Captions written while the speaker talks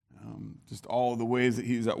just all the ways that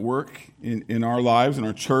he's at work in our lives, in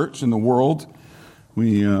our church, in the world.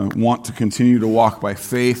 We want to continue to walk by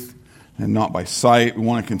faith and not by sight. We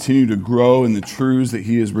want to continue to grow in the truths that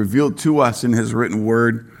he has revealed to us in his written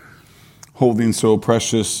word, holding so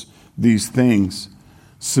precious these things,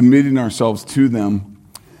 submitting ourselves to them,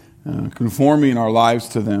 conforming our lives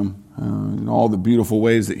to them, in all the beautiful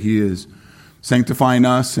ways that he is sanctifying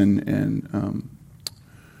us and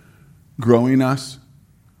growing us,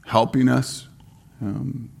 helping us.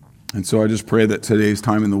 And so I just pray that today's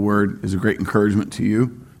time in the Word is a great encouragement to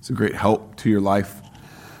you. It's a great help to your life.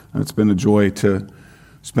 It's been a joy to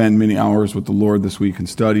spend many hours with the Lord this week in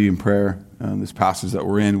study and prayer, this passage that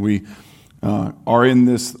we're in. We are in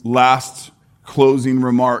this last closing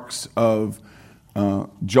remarks of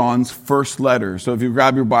John's first letter. So if you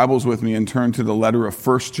grab your Bibles with me and turn to the letter of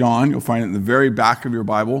 1 John, you'll find it in the very back of your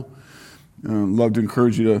Bible. Love to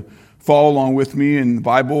encourage you to follow along with me in the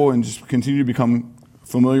Bible and just continue to become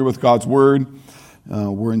familiar with God's Word.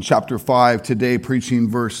 We're in chapter 5 today, preaching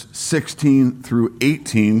verse 16 through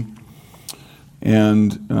 18,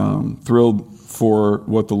 and thrilled for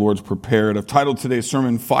what the Lord's prepared. I've titled today's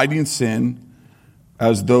sermon, Fighting Sin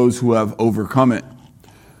as Those Who Have Overcome It.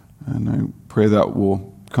 And I pray that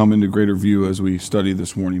will come into greater view as we study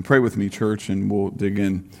this morning. Pray with me, church, and we'll dig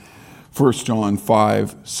in. 1 John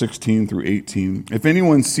 5, 16 through 18. If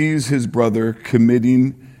anyone sees his brother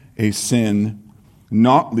committing a sin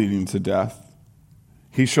not leading to death,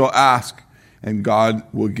 he shall ask, and God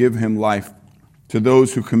will give him life. To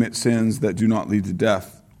those who commit sins that do not lead to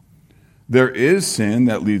death, there is sin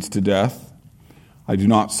that leads to death. I do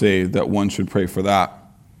not say that one should pray for that.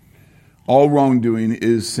 All wrongdoing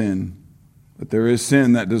is sin, but there is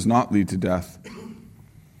sin that does not lead to death.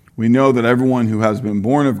 We know that everyone who has been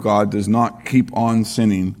born of God does not keep on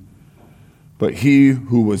sinning, but he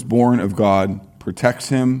who was born of God protects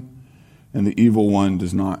him, and the evil one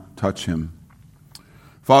does not touch him.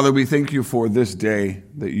 Father, we thank you for this day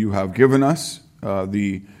that you have given us,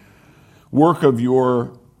 the work of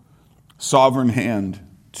your sovereign hand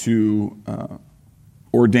to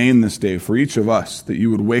ordain this day for each of us, that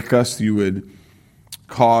you would wake us, you would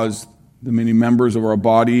cause the many members of our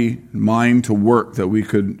body and mind to work, that we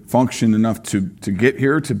could function enough to get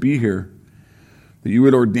here, to be here, that you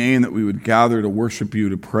would ordain that we would gather to worship you,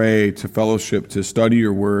 to pray, to fellowship, to study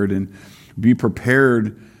your word, and be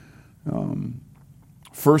prepared,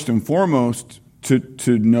 first and foremost,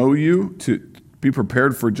 to know you, to be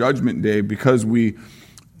prepared for Judgment Day because we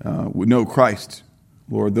would know Christ.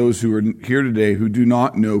 Lord, those who are here today who do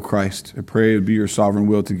not know Christ, I pray it would be your sovereign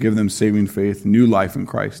will to give them saving faith, new life in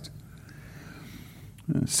Christ.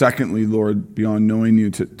 Secondly, Lord, beyond knowing you,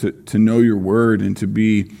 to know your word and to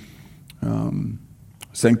be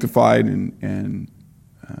sanctified and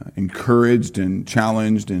encouraged and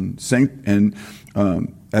challenged and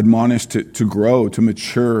admonished to grow, to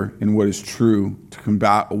mature in what is true, to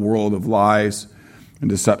combat a world of lies and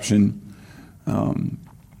deception.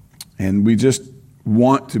 And we just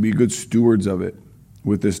want to be good stewards of it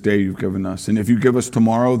with this day you've given us. And if you give us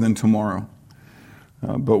tomorrow, then tomorrow.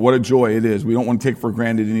 But what a joy it is. We don't want to take for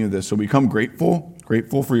granted any of this. So we become grateful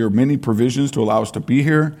for your many provisions to allow us to be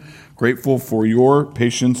here, grateful for your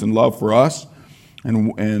patience and love for us,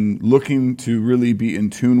 and looking to really be in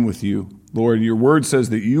tune with you. Lord, your word says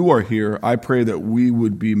that you are here. I pray that we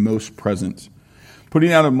would be most present.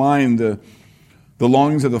 Putting out of mind the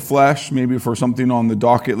longings of the flesh, maybe for something on the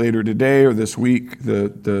docket later today or this week,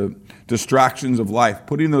 the distractions of life,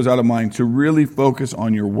 putting those out of mind to really focus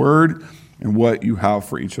on your word and what you have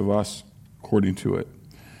for each of us according to it.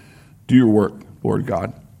 Do your work, Lord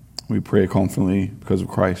God. We pray confidently because of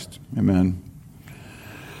Christ. Amen.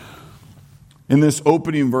 In this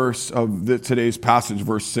opening verse of today's passage,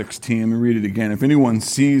 verse 16, let me read it again. If anyone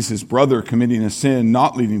sees his brother committing a sin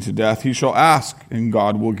not leading to death, he shall ask, and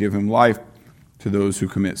God will give him life. To those who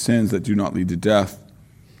commit sins that do not lead to death,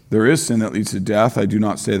 there is sin that leads to death. I do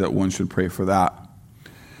not say that one should pray for that.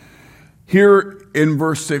 Here in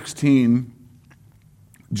verse 16,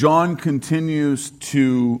 John continues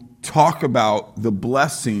to talk about the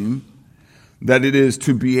blessing that it is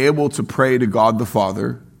to be able to pray to God the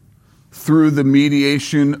Father through the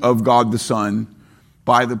mediation of God the Son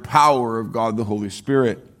by the power of God the Holy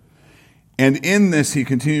Spirit. And in this, he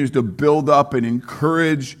continues to build up and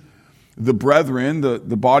encourage the brethren, the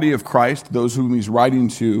body of Christ, those whom he's writing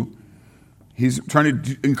to. He's trying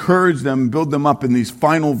to encourage them, build them up in these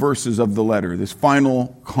final verses of the letter, these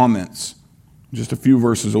final comments, just a few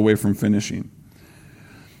verses away from finishing.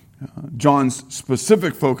 John's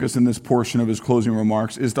specific focus in this portion of his closing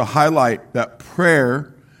remarks is to highlight that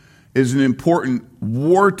prayer is an important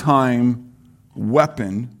wartime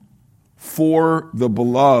weapon for the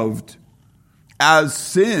beloved, as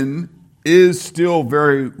sin is still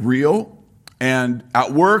very real and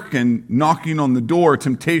at work and knocking on the door.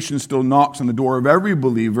 Temptation still knocks on the door of every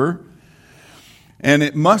believer, and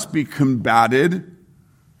it must be combated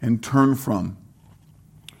and turned from.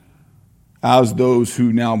 As those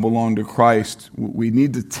who now belong to Christ, we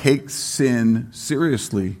need to take sin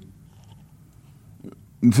seriously,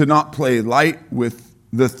 and to not play light with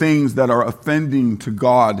the things that are offending to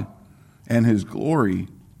God and His glory.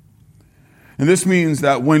 And this means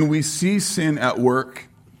that when we see sin at work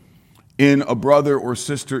in a brother or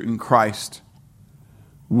sister in Christ,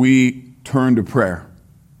 we turn to prayer.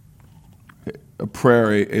 A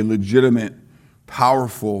prayer, a legitimate,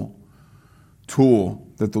 powerful tool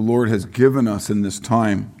that the Lord has given us in this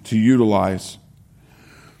time to utilize.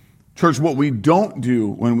 Church, what we don't do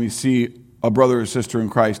when we see a brother or sister in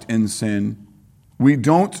Christ in sin, we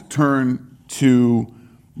don't turn to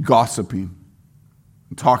gossiping,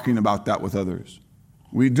 talking about that with others.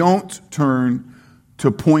 We don't turn to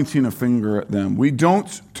pointing a finger at them. We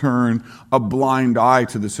don't turn a blind eye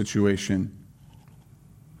to the situation.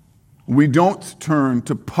 We don't turn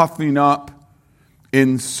to puffing up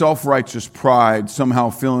in self-righteous pride, somehow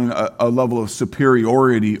feeling a level of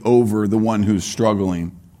superiority over the one who's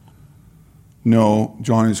struggling. No,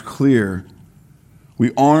 John is clear.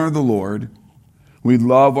 We honor the Lord. We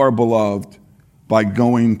love our beloved by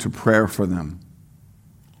going to prayer for them.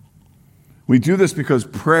 We do this because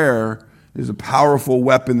prayer is a powerful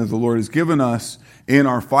weapon that the Lord has given us in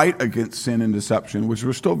our fight against sin and deception, which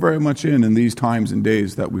we're still very much in these times and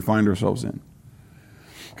days that we find ourselves in.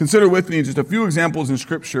 Consider with me just a few examples in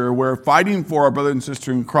Scripture where fighting for our brother and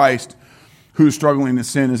sister in Christ who's struggling in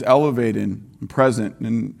sin is elevated and present.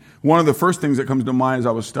 And one of the first things that comes to mind as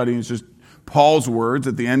I was studying is just Paul's words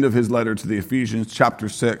at the end of his letter to the Ephesians, chapter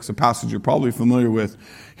 6, a passage you're probably familiar with.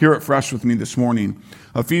 Hear it fresh with me this morning.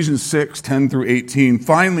 Ephesians 6, 10 through 18.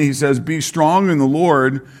 Finally, he says, "Be strong in the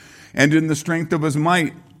Lord and in the strength of His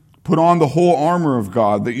might. Put on the whole armor of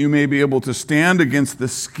God, that you may be able to stand against the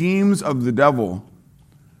schemes of the devil.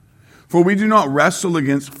 For we do not wrestle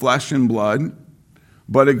against flesh and blood,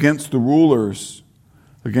 but against the rulers,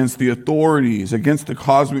 against the authorities, against the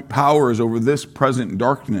cosmic powers over this present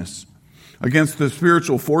darkness, against the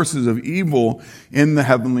spiritual forces of evil in the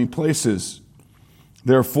heavenly places.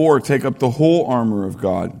 Therefore, take up the whole armor of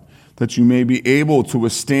God, that you may be able to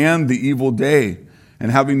withstand the evil day,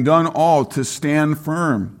 and having done all, to stand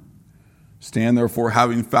firm. Stand therefore,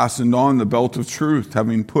 having fastened on the belt of truth,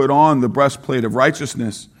 having put on the breastplate of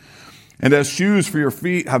righteousness, and as shoes for your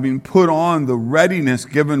feet, having put on the readiness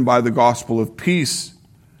given by the gospel of peace.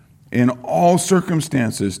 In all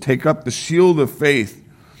circumstances, take up the shield of faith,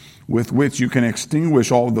 with which you can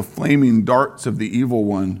extinguish all the flaming darts of the evil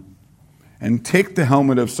one. And take the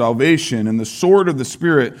helmet of salvation and the sword of the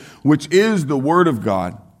Spirit, which is the word of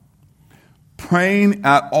God, praying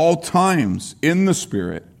at all times in the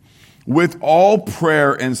Spirit, with all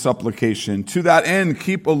prayer and supplication. To that end,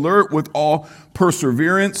 keep alert with all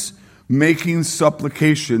perseverance, making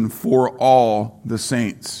supplication for all the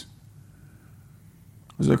saints."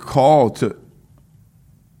 There's a call to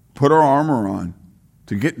put our armor on,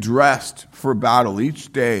 to get dressed for battle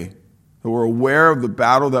each day, that we're aware of the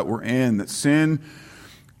battle that we're in, that sin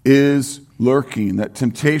is lurking, that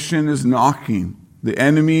temptation is knocking, the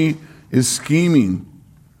enemy is scheming.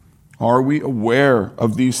 Are we aware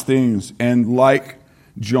of these things? And like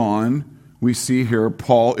John, we see here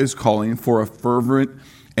Paul is calling for a fervent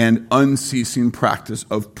and unceasing practice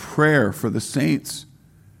of prayer for the saints.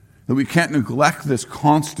 That we can't neglect this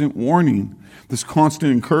constant warning, this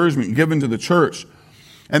constant encouragement given to the church.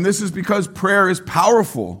 And this is because prayer is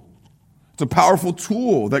powerful. It's a powerful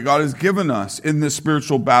tool that God has given us in this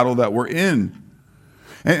spiritual battle that we're in.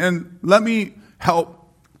 And let me help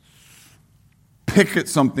pick at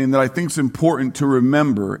something that I think is important to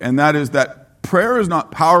remember, and that is that prayer is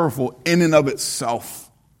not powerful in and of itself.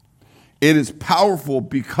 It is powerful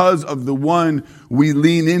because of the one we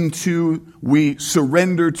lean into, we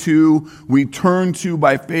surrender to, we turn to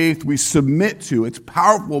by faith, we submit to. It's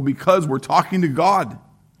powerful because we're talking to God,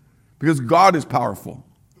 because God is powerful,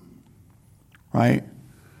 right?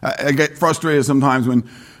 I get frustrated sometimes when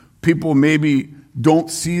people maybe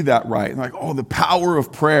don't see that right. Like, oh, the power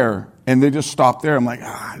of prayer, and they just stop there. I'm like,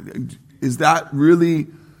 is that really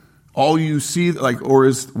all you see? Like, or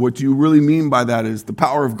is what you really mean by that is the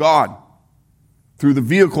power of God through the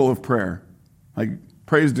vehicle of prayer? Like,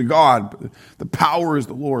 praise to God. The power is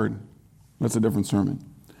the Lord. That's a different sermon.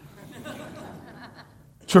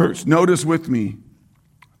 Church, notice with me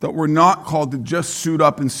that we're not called to just suit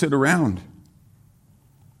up and sit around.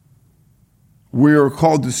 We are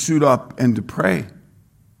called to suit up and to pray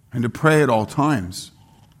at all times.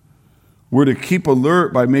 We're to keep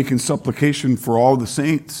alert by making supplication for all the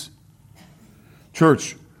saints.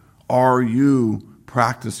 Church, are you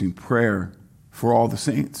practicing prayer for all the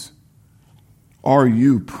saints? Are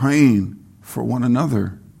you praying for one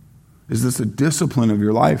another? Is this a discipline of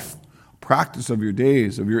your life, practice of your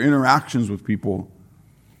days, of your interactions with people?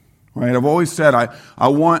 Right? I've always said I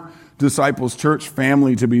want Disciples Church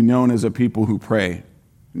family to be known as a people who pray.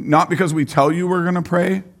 Not because we tell you we're going to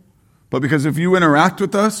pray, but because if you interact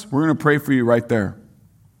with us, we're going to pray for you right there.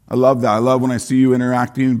 I love that. I love when I see you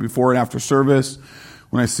interacting before and after service,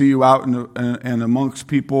 when I see you out and amongst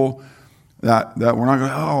people, that we're not going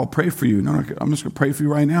to, I'll pray for you. No, I'm just going to pray for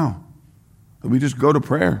you right now. We just go to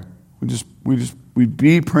prayer. We'd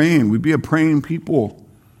be praying. We'd be a praying people.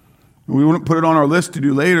 We wouldn't put it on our list to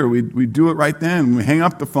do later. We'd do it right then. When we hang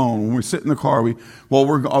up the phone, when we sit in the car, while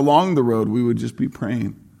we're along the road, we would just be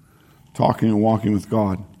praying, talking and walking with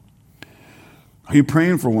God. Are you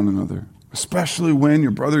praying for one another? Especially when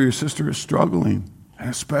your brother or your sister is struggling, and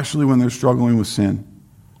especially when they're struggling with sin.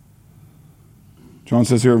 John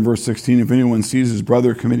says here in verse 16, if anyone sees his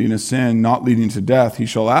brother committing a sin not leading to death, he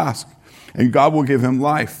shall ask, and God will give him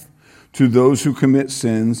life to those who commit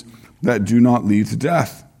sins that do not lead to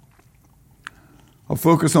death. I'll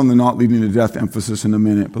focus on the not leading to death emphasis in a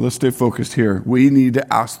minute, but let's stay focused here. We need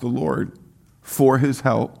to ask the Lord for his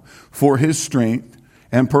help, for his strength,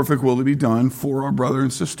 and perfect will to be done for our brother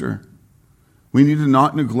and sister. We need to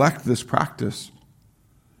not neglect this practice,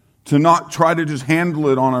 to not try to just handle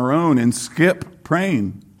it on our own and skip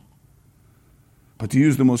praying, but to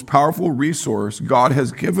use the most powerful resource God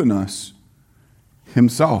has given us,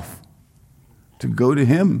 himself, to go to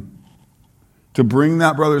him, to bring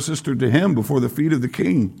that brother or sister to him before the feet of the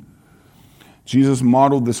King. Jesus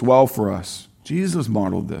modeled this well for us. Jesus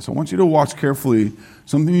modeled this. I want you to watch carefully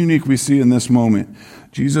something unique we see in this moment.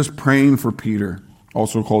 Jesus praying for Peter,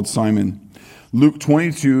 also called Simon. Luke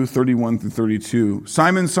 22, 31 through 32.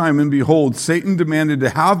 Simon, Simon, behold, Satan demanded to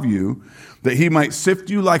have you, that he might sift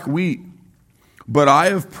you like wheat. But I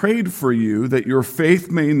have prayed for you that your faith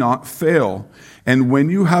may not fail. And when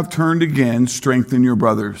you have turned again, strengthen your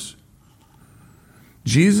brothers.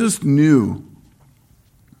 Jesus knew,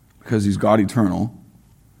 because he's God eternal,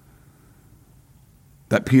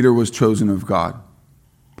 that Peter was chosen of God.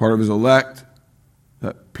 Part of his elect,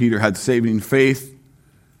 that Peter had saving faith.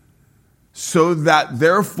 So that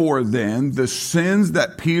therefore then, the sins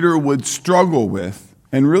that Peter would struggle with,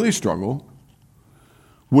 and really struggle,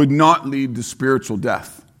 would not lead to spiritual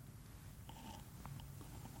death.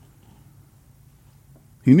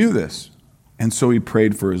 He knew this, and so he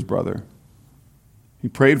prayed for his brother. He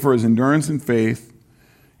prayed for his endurance and faith.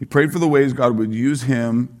 He prayed for the ways God would use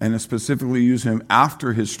him, and specifically use him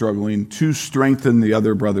after his struggling, to strengthen the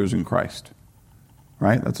other brothers in Christ.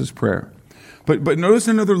 Right? That's his prayer. But notice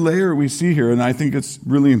another layer we see here, and I think it's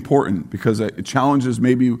really important because it challenges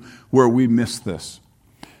maybe where we miss this.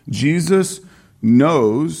 Jesus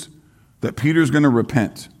knows that Peter's going to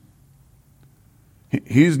repent.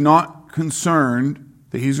 He's not concerned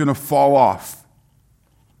that he's going to fall off.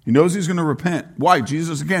 He knows he's going to repent. Why?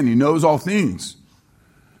 Jesus, again, he knows all things.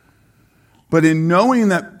 But in knowing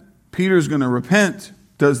that Peter's going to repent,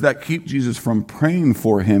 does that keep Jesus from praying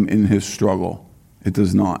for him in his struggle? It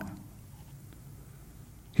does not.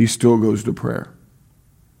 He still goes to prayer.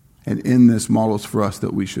 And in this models for us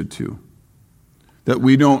that we should too. That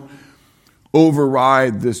we don't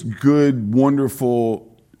override this good, wonderful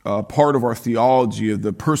part of our theology of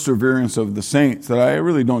the perseverance of the saints, that I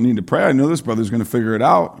really don't need to pray. I know this brother's going to figure it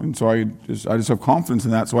out, and so I just have confidence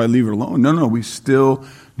in that, so I leave it alone. No, we still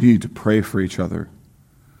need to pray for each other.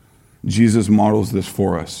 Jesus models this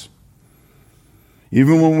for us.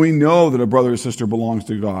 Even when we know that a brother or sister belongs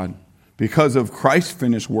to God, because of Christ's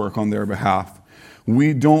finished work on their behalf,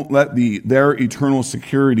 we don't let their eternal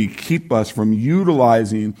security keep us from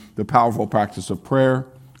utilizing the powerful practice of prayer,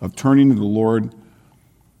 of turning to the Lord,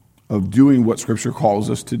 of doing what Scripture calls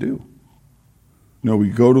us to do. No, we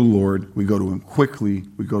go to the Lord, we go to him quickly,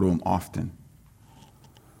 we go to him often.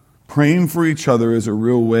 Praying for each other is a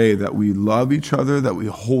real way that we love each other, that we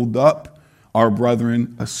hold up our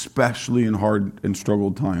brethren, especially in hard and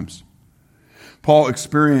struggled times. Paul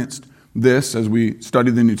experienced this, as we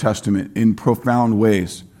study the New Testament, in profound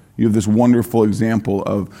ways. You have this wonderful example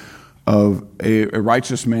of a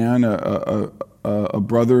righteous man, a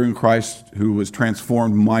brother in Christ who was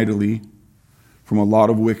transformed mightily from a lot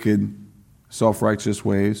of wicked, self-righteous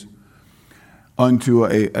ways unto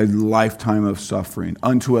a lifetime of suffering,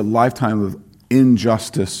 unto a lifetime of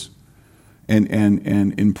injustice and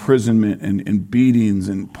imprisonment and beatings.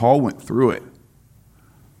 And Paul went through it.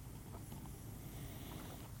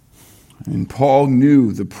 And Paul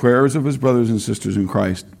knew the prayers of his brothers and sisters in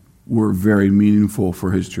Christ were very meaningful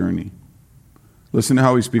for his journey. Listen to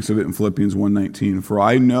how he speaks of it in Philippians 1:19. For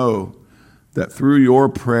I know that through your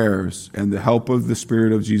prayers and the help of the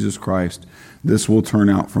Spirit of Jesus Christ, this will turn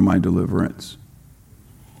out for my deliverance.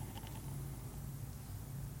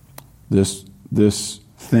 This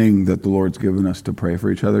thing that the Lord's given us to pray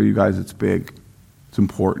for each other, you guys, it's big. It's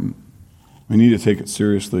important. We need to take it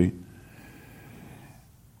seriously.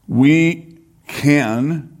 We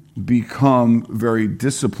can become very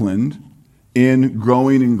disciplined in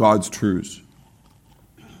growing in God's truths,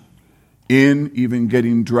 in even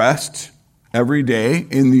getting dressed every day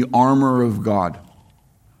in the armor of God,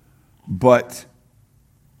 but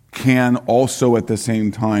can also at the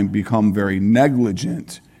same time become very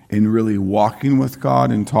negligent in really walking with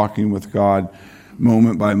God and talking with God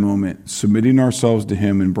moment by moment, submitting ourselves to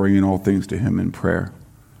Him and bringing all things to Him in prayer.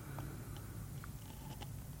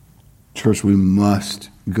 Church, we must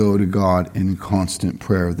go to God in constant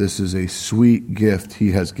prayer. This is a sweet gift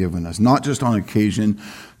He has given us, not just on occasion,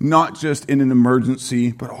 not just in an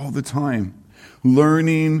emergency, but all the time.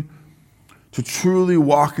 Learning to truly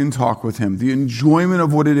walk and talk with Him, the enjoyment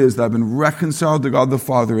of what it is that I've been reconciled to God the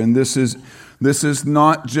Father, and this is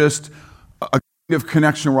not just a kind of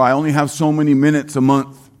connection where I only have so many minutes a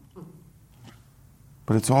month,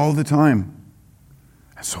 but it's all the time.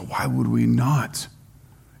 And so why would we not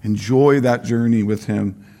enjoy that journey with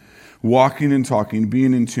Him, walking and talking,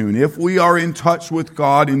 being in tune? If we are in touch with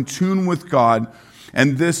God, in tune with God,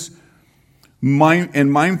 and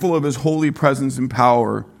mindful of His holy presence and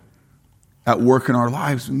power at work in our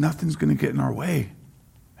lives, nothing's going to get in our way.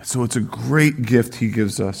 And so it's a great gift He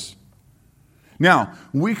gives us. Now,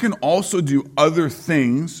 we can also do other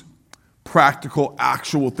things, practical,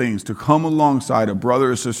 actual things, to come alongside a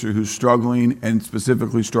brother or sister who's struggling, and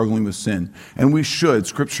specifically struggling with sin. And we should.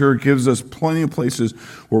 Scripture gives us plenty of places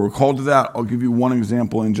where we're called to that. I'll give you one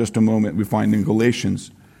example in just a moment we find in Galatians.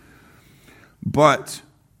 But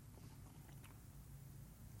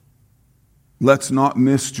let's not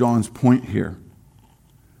miss John's point here.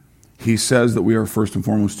 He says that we are first and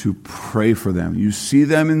foremost to pray for them. You see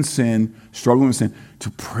them in sin, struggling with sin, to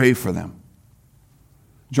pray for them.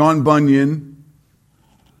 John Bunyan,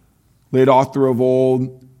 late author of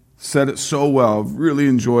old, said it so well. I've really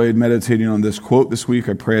enjoyed meditating on this quote this week.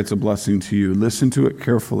 I pray it's a blessing to you. Listen to it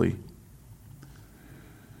carefully.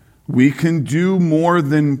 We can do more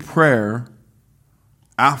than prayer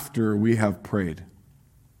after we have prayed.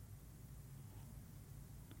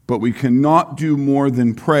 But we cannot do more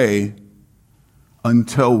than pray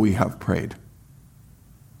until we have prayed.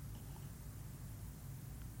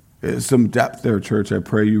 There's some depth there, church. I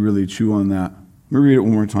pray you really chew on that. Let me read it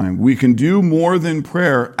one more time. We can do more than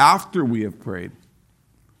prayer after we have prayed.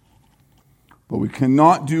 But we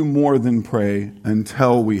cannot do more than pray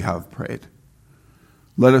until we have prayed.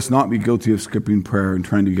 Let us not be guilty of skipping prayer and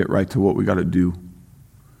trying to get right to what we got to do,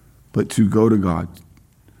 but to go to God,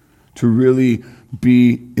 to really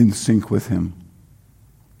be in sync with Him.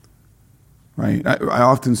 Right? I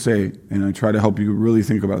often say, and I try to help you really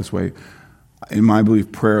think about it this way, in my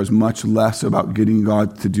belief, prayer is much less about getting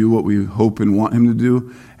God to do what we hope and want Him to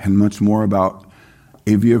do, and much more about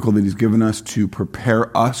a vehicle that He's given us to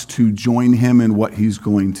prepare us to join Him in what He's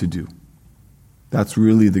going to do. That's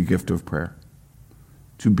really the gift of prayer.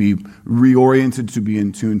 To be reoriented, to be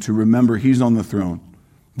in tune, to remember He's on the throne.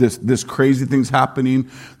 This crazy thing's happening,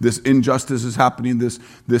 this injustice is happening, this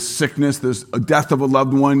sickness, this death of a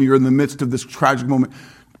loved one, you're in the midst of this tragic moment.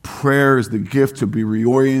 Prayer is the gift to be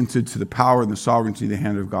reoriented to the power and the sovereignty of the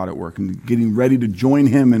hand of God at work, and getting ready to join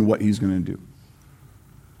Him in what He's going to do.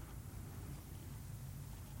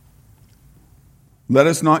 Let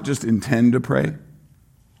us not just intend to pray.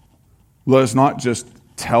 Let us not just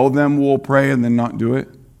tell them we'll pray and then not do it.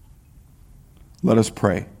 Let us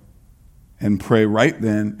pray. And pray right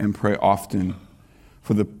then and pray often.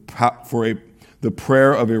 For the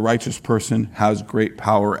prayer of a righteous person has great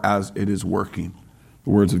power as it is working. The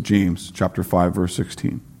words of James chapter 5, verse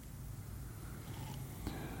 16.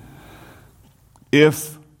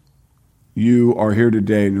 If you are here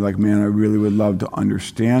today and you're like, man, I really would love to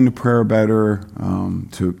understand prayer better,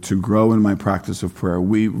 to grow in my practice of prayer.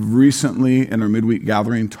 We recently, in our midweek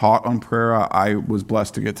gathering, taught on prayer. I was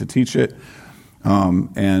blessed to get to teach it.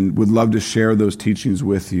 And would love to share those teachings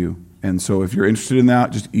with you. And so if you're interested in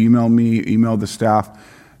that, just email me, email the staff,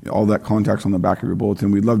 all that contact's on the back of your bulletin.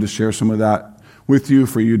 We'd love to share some of that with you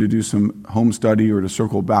for you to do some home study or to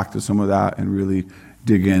circle back to some of that and really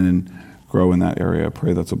dig in and grow in that area. I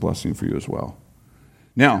pray that's a blessing for you as well.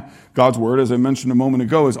 Now, God's word, as I mentioned a moment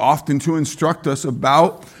ago, is often to instruct us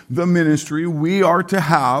about the ministry we are to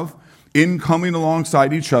have in coming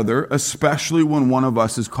alongside each other, especially when one of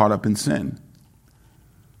us is caught up in sin.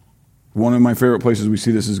 One of my favorite places we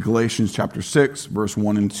see this is Galatians chapter 6, verse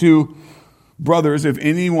 1 and 2. Brothers, if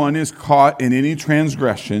anyone is caught in any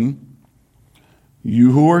transgression,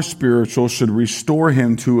 you who are spiritual should restore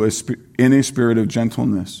him in a spirit of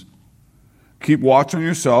gentleness. Keep watch on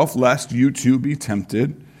yourself, lest you too be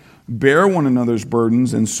tempted. Bear one another's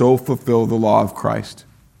burdens, and so fulfill the law of Christ.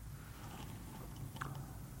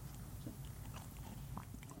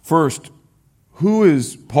 First, who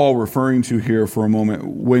is Paul referring to here for a moment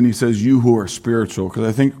when he says, you who are spiritual? Because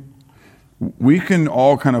I think we can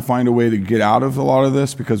all kind of find a way to get out of a lot of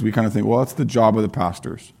this because we kind of think, well, that's the job of the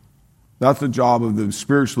pastors. That's the job of the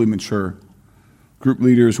spiritually mature group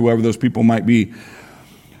leaders, whoever those people might be.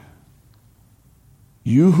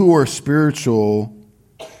 You who are spiritual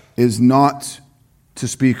is not to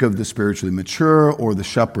speak of the spiritually mature or the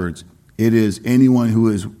shepherds. It is anyone who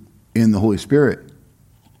is in the Holy Spirit,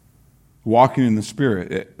 walking in the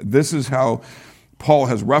Spirit. This is how Paul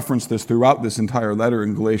has referenced this throughout this entire letter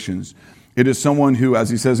in Galatians. It is someone who, as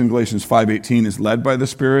he says in Galatians 5:18, is led by the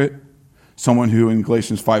Spirit. Someone who in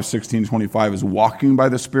Galatians 5:16-25 is walking by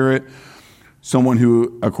the Spirit. Someone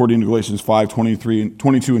who, according to Galatians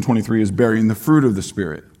 5:22 and 23, is bearing the fruit of the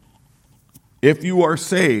Spirit. If you are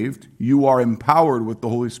saved, you are empowered with the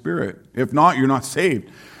Holy Spirit. If not, you're not saved.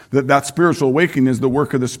 That spiritual awakening is the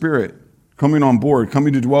work of the Spirit coming on board,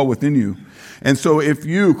 coming to dwell within you. And so if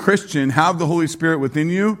you, Christian, have the Holy Spirit within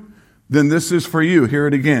you, then this is for you. Hear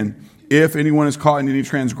it again. If anyone is caught in any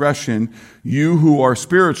transgression, you who are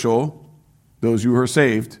spiritual, those who are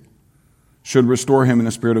saved, should restore him in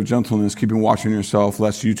a spirit of gentleness, keeping watch on yourself,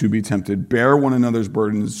 lest you too be tempted. Bear one another's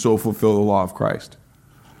burdens, so fulfill the law of Christ.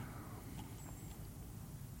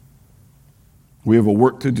 We have a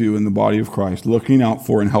work to do in the body of Christ, looking out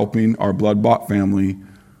for and helping our blood-bought family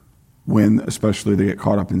when especially they get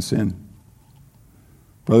caught up in sin.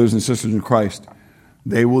 Brothers and sisters in Christ,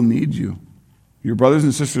 they will need you. Your brothers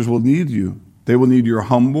and sisters will need you. They will need your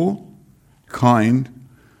humble, kind,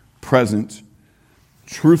 present,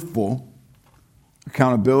 truthful,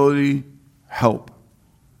 accountability, help.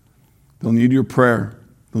 They'll need your prayer.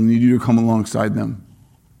 They'll need you to come alongside them.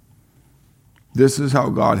 This is how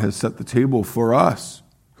God has set the table for us,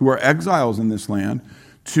 who are exiles in this land,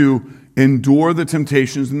 to endure the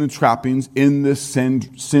temptations and the trappings in this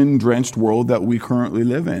sin-drenched world that we currently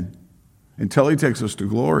live in, until he takes us to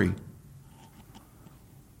glory.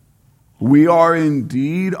 We are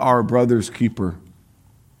indeed our brother's keeper.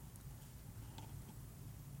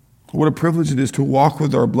 What a privilege it is to walk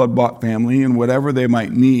with our blood-bought family in whatever they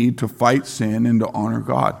might need to fight sin and to honor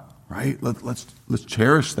God, right? Let's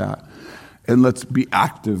cherish that, and let's be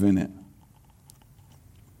active in it.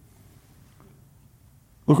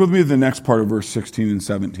 Look with me at the next part of verse 16 and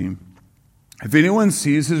 17. If anyone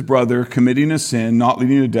sees his brother committing a sin not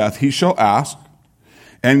leading to death, he shall ask,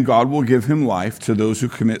 and God will give him life to those who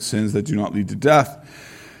commit sins that do not lead to death.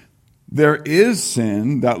 There is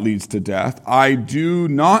sin that leads to death. I do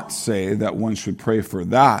not say that one should pray for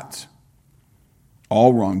that.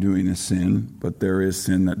 All wrongdoing is sin, but there is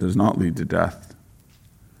sin that does not lead to death.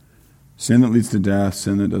 Sin that leads to death,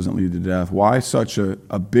 sin that doesn't lead to death. Why such a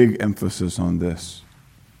big emphasis on this?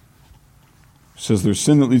 It says there's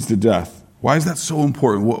sin that leads to death. Why is that so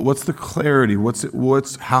important? What's the clarity?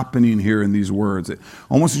 What's happening here in these words?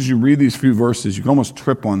 Almost as you read these few verses, you can almost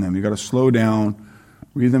trip on them. You got to slow down,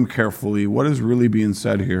 read them carefully. What is really being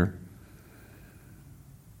said here?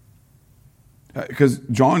 Because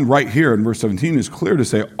John right here in verse 17 is clear to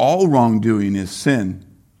say all wrongdoing is sin.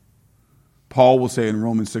 Paul will say in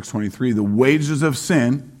Romans 6:23, the wages of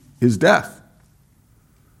sin is death.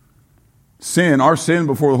 Sin, our sin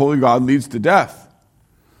before the holy God, leads to death.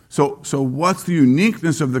 So what's the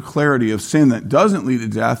uniqueness of the clarity of sin that doesn't lead to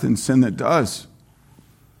death and sin that does?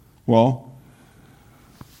 Well,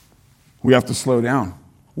 we have to slow down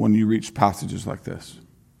when you reach passages like this.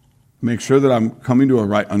 Make sure that I'm coming to a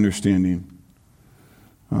right understanding.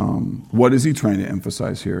 What is he trying to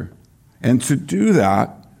emphasize here? And to do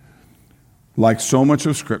that, like so much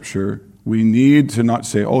of Scripture, we need to not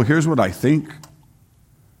say, oh, here's what I think.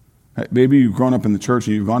 Maybe you've grown up in the church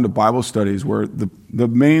and you've gone to Bible studies where the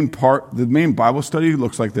main Bible study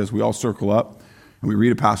looks like this. We all circle up and we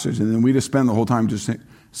read a passage, and then we just spend the whole time just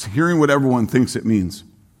hearing what everyone thinks it means.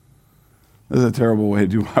 This is a terrible way to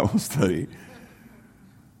do Bible study.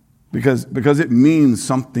 Because it means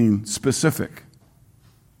something specific.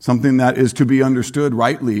 Something that is to be understood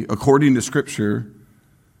rightly according to Scripture,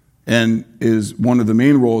 and is one of the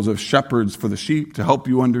main roles of shepherds for the sheep, to help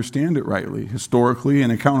you understand it rightly, historically,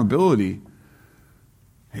 and accountability.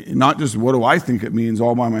 Not just what do I think it means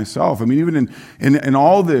all by myself. I mean, even in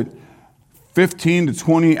all the 15 to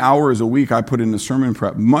 20 hours a week I put into sermon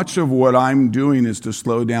prep, much of what I'm doing is to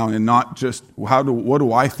slow down and not just what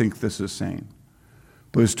do I think this is saying,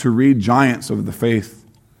 but is to read giants of the faith,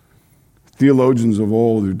 theologians of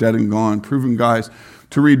old who are dead and gone, proven guys,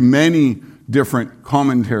 to read many different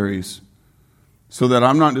commentaries so that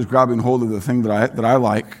I'm not just grabbing hold of the thing that I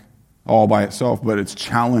like all by itself, but it's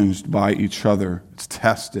challenged by each other. It's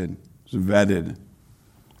tested. It's vetted.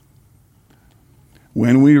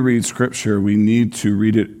 When we read Scripture, we need to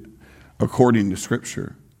read it according to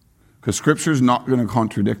Scripture, because Scripture is not going to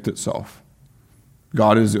contradict itself.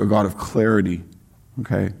 God is a God of clarity,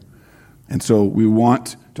 okay? And so we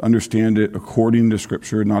want to understand it according to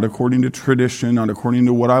Scripture, not according to tradition, not according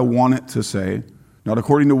to what I want it to say, not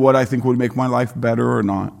according to what I think would make my life better or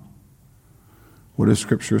not. What does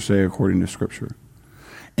Scripture say according to Scripture?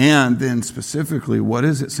 And then specifically, what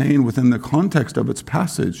is it saying within the context of its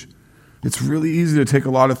passage? It's really easy to take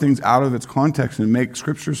a lot of things out of its context and make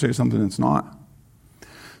Scripture say something it's not.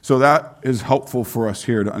 So that is helpful for us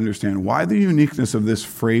here to understand why the uniqueness of this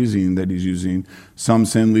phrasing that he's using. Some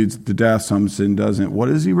sin leads to death, some sin doesn't. What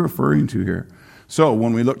is he referring to here? So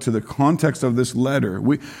when we look to the context of this letter,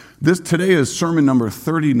 this today is sermon number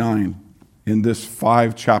 39 in this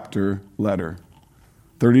 5-chapter letter.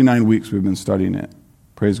 39 weeks we've been studying it.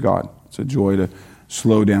 Praise God. It's a joy to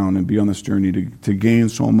slow down and be on this journey to gain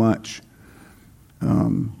so much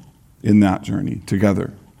in that journey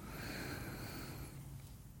together.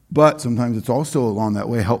 But sometimes it's also along that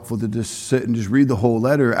way helpful to just sit and just read the whole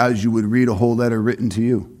letter as you would read a whole letter written to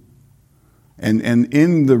you. And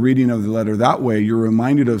in the reading of the letter that way, you're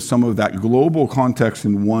reminded of some of that global context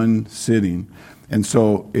in one sitting. And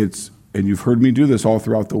so and you've heard me do this all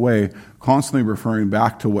throughout the way, constantly referring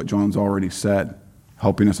back to what John's already said,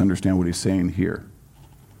 helping us understand what he's saying here.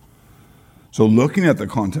 So looking at the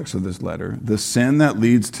context of this letter, the sin that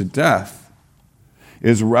leads to death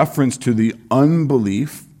is reference to the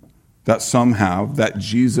unbelief that some have that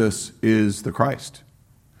Jesus is the Christ.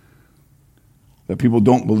 That people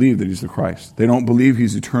don't believe that he's the Christ. They don't believe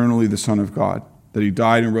he's eternally the Son of God, that he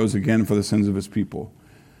died and rose again for the sins of his people.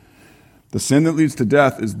 The sin that leads to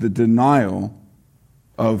death is the denial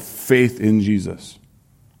of faith in Jesus.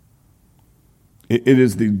 It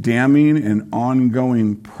is the damning and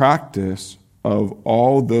ongoing practice of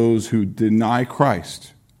all those who deny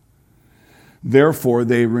Christ. Therefore,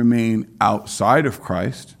 they remain outside of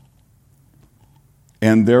Christ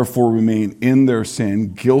and therefore remain in their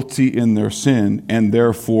sin, guilty in their sin, and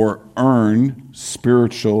therefore earn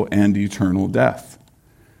spiritual and eternal death.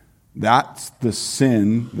 That's the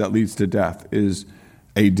sin that leads to death, is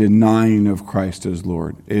a denying of Christ as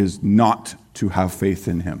Lord, is not to have faith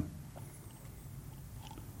in him.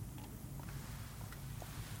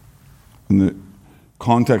 In the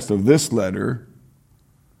context of this letter,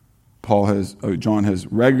 John has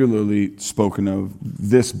regularly spoken of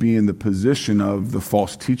this being the position of the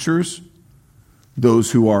false teachers,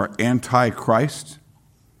 those who are anti-Christ,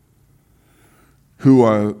 who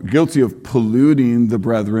are guilty of polluting the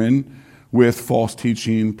brethren with false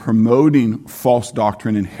teaching, promoting false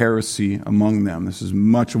doctrine and heresy among them. This is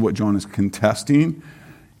much of what John is contesting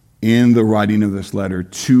in the writing of this letter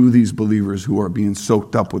to these believers who are being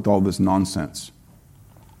soaked up with all this nonsense.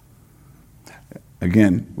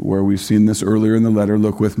 Again, where we've seen this earlier in the letter,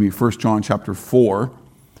 look with me, 1 John chapter 4,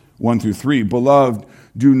 1 through 3. Beloved,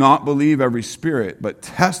 do not believe every spirit, but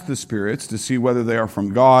test the spirits to see whether they are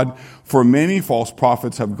from God. For many false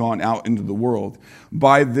prophets have gone out into the world.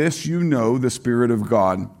 By this you know the Spirit of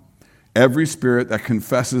God. Every spirit that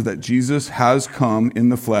confesses that Jesus has come in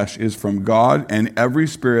the flesh is from God, and every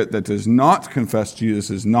spirit that does not confess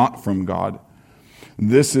Jesus is not from God.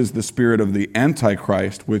 This is the spirit of the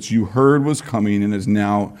Antichrist, which you heard was coming and is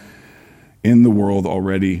now in the world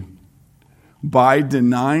already. By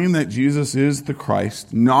denying that Jesus is the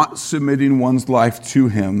Christ, not submitting one's life to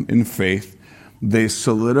him in faith, they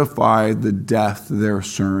solidify the death their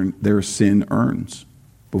sin earns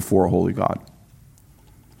before a holy God.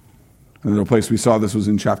 Another place we saw this was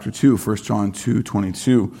in chapter 2, 1 John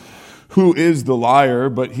 2:22. Who is the liar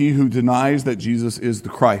but he who denies that Jesus is the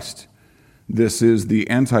Christ? This is the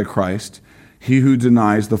Antichrist, he who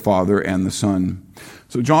denies the Father and the Son.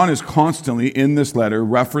 So John is constantly in this letter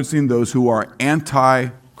referencing those who are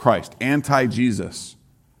anti-Christ, anti-Jesus.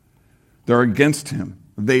 They're against him.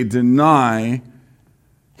 They deny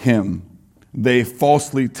him. They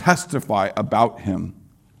falsely testify about him.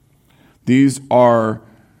 These are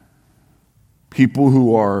people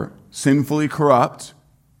who are sinfully corrupt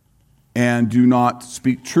and do not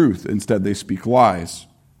speak truth. Instead, they speak lies.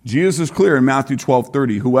 Jesus is clear in Matthew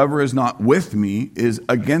 12:30, whoever is not with me is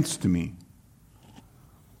against me.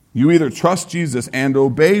 You either trust Jesus and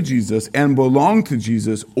obey Jesus and belong to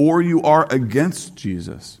Jesus, or you are against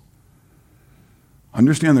Jesus.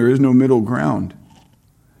 Understand there is no middle ground.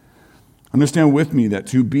 Understand with me that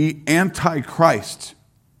to be anti-Christ,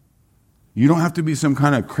 you don't have to be some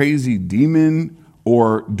kind of crazy demon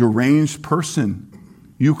or deranged person.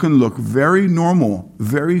 You can look very normal,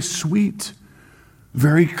 very sweet,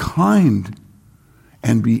 very kind,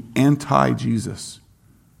 and be anti-Jesus.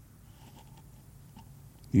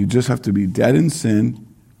 You just have to be dead in sin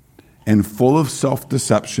and full of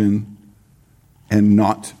self-deception and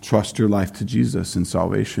not trust your life to Jesus in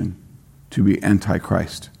salvation to be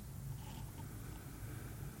anti-Christ.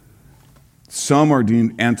 Some are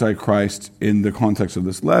deemed anti-Christ in the context of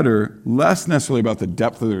this letter, less necessarily about the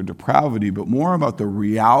depth of their depravity, but more about the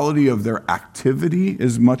reality of their activity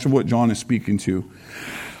is much of what John is speaking to.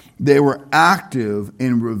 They were active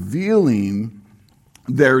in revealing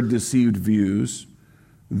their deceived views,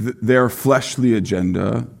 their fleshly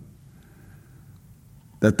agenda,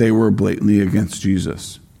 that they were blatantly against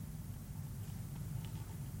Jesus.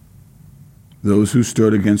 Those who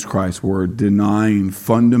stood against Christ were denying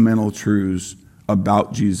fundamental truths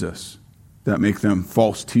about Jesus that make them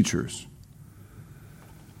false teachers.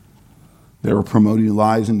 They were promoting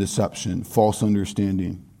lies and deception, false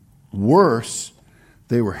understanding. Worse,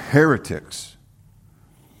 they were heretics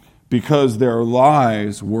because their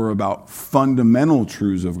lies were about fundamental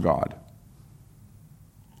truths of God,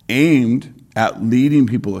 aimed at leading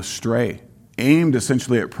people astray, aimed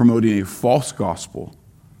essentially at promoting a false gospel.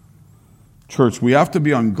 Church, we have to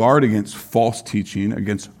be on guard against false teaching,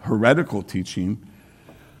 against heretical teaching,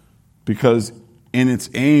 because in its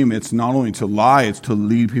aim, it's not only to lie, it's to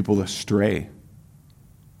lead people astray,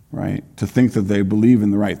 right? To think that they believe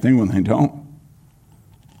in the right thing when they don't.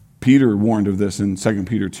 Peter warned of this in 2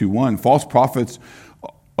 Peter 2:1. False prophets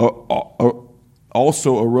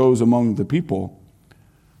also arose among the people,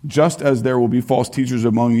 just as there will be false teachers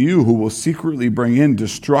among you who will secretly bring in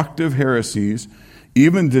destructive heresies,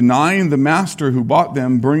 even denying the master who bought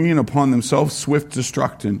them, bringing upon themselves swift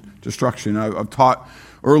destruction. I've taught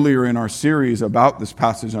earlier in our series about this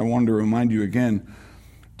passage. I wanted to remind you again.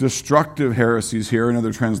 Destructive heresies here in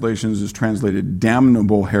other translations is translated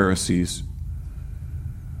damnable heresies.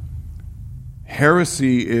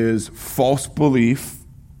 Heresy is false belief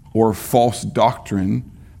or false doctrine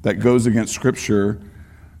that goes against Scripture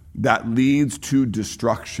that leads to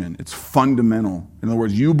destruction. It's fundamental. In other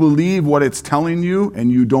words, you believe what it's telling you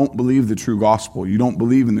and you don't believe the true gospel. You don't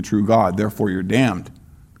believe in the true God. Therefore, you're damned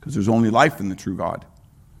because there's only life in the true God.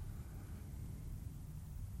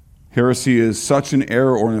 Heresy is such an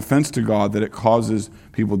error or an offense to God that it causes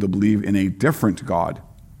people to believe in a different God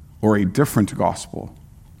or a different gospel.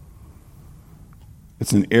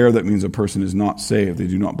 It's an error that means a person is not saved. They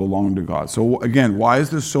do not belong to God. So again, why is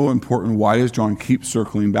this so important? Why does John keep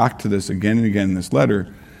circling back to this again and again in this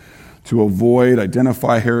letter? To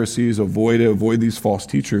identify heresies, avoid these false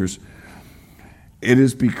teachers. It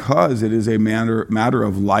is because it is a matter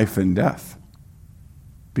of life and death.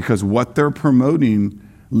 Because what they're promoting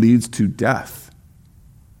leads to death.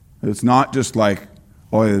 It's not just like,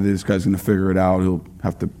 oh, yeah, this guy's going to figure it out. He'll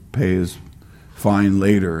have to pay his fine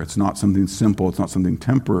later. It's not something simple. It's not something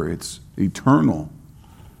temporary. It's eternal.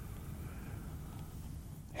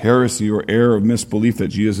 Heresy or error of misbelief that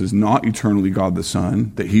Jesus is not eternally God the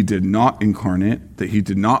Son, that he did not incarnate, that he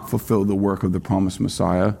did not fulfill the work of the promised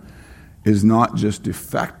Messiah, is not just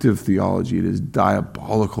defective theology. It is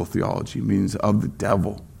diabolical theology. It means of the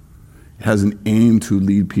devil. It has an aim to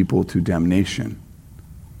lead people to damnation.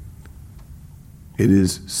 It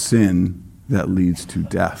is sin that leads to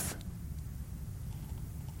death.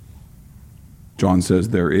 John says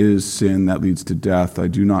there is sin that leads to death. I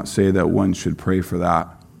do not say that one should pray for that.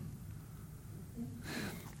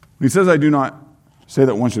 When he says I do not say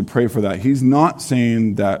that one should pray for that, he's not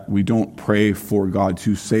saying that we don't pray for God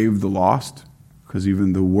to save the lost, because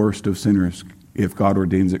even the worst of sinners, if God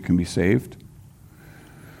ordains it, can be saved.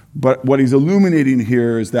 But what he's illuminating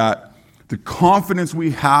here is that the confidence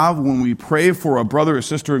we have when we pray for a brother or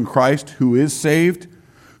sister in Christ who is saved,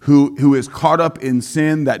 who is caught up in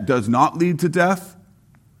sin that does not lead to death,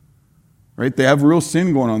 right? They have real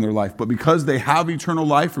sin going on in their life, but because they have eternal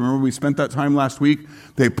life, remember we spent that time last week,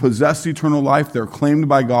 they possess eternal life, they're claimed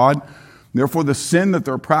by God. Therefore, the sin that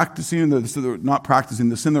they're practicing, they're not practicing,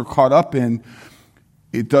 the sin they're caught up in,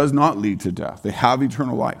 it does not lead to death. They have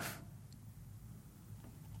eternal life.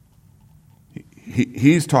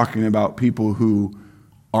 He's talking about people who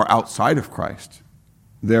are outside of Christ.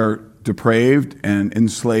 They're depraved and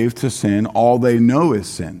enslaved to sin. All they know is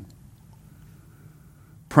sin.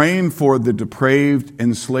 Praying for the depraved,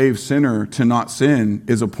 enslaved sinner to not sin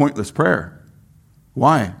is a pointless prayer.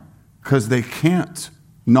 Why? Because they can't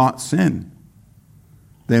not sin.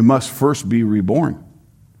 They must first be reborn.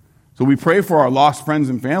 So we pray for our lost friends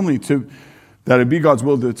and family that it be God's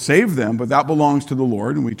will to save them, but that belongs to the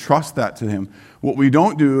Lord, and we trust that to Him. What we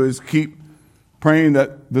don't do is keep praying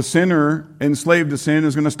that the sinner enslaved to sin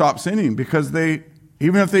is going to stop sinning, because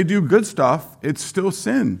even if they do good stuff, it's still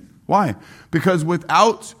sin. Why? Because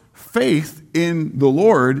without faith in the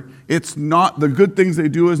Lord, it's not, the good things they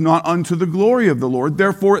do is not unto the glory of the Lord.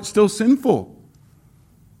 Therefore, it's still sinful.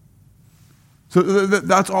 So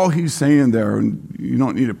that's all he's saying there, and you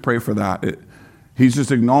don't need to pray for that. He's just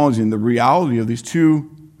acknowledging the reality of these two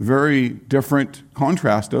very different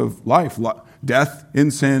contrasts of life. Death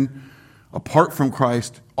in sin, apart from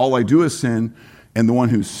Christ, all I do is sin, and the one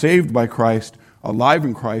who's saved by Christ, alive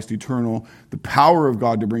in Christ, eternal, the power of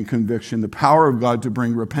God to bring conviction, the power of God to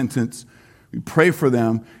bring repentance. We pray for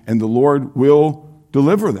them, and the Lord will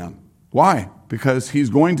deliver them. Why? Because He's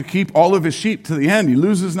going to keep all of His sheep to the end. He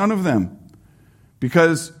loses none of them.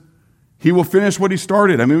 Because He will finish what He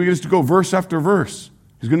started. I mean, we just go verse after verse.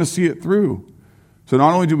 He's going to see it through. So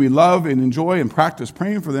not only do we love and enjoy and practice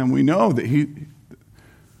praying for them, we know that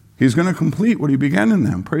He's going to complete what He began in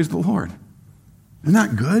them. Praise the Lord. Isn't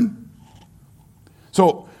that good?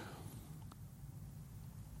 So,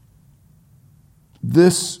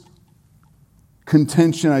 this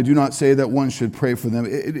contention, I do not say that one should pray for them.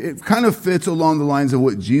 It kind of fits along the lines of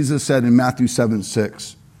what Jesus said in Matthew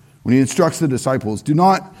 7:6. When He instructs the disciples, do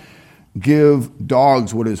not give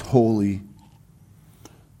dogs what is holy.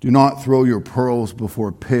 Do not throw your pearls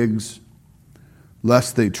before pigs,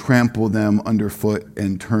 lest they trample them underfoot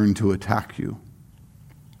and turn to attack you.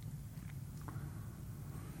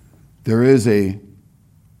 There is a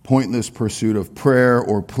pointless pursuit of prayer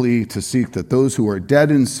or plea to seek that those who are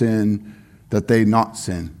dead in sin, that they not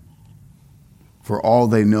sin. For all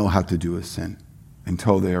they know how to do is sin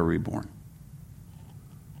until they are reborn.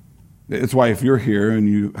 It's why if you're here and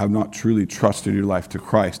you have not truly trusted your life to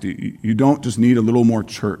Christ, you don't just need a little more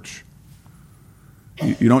church.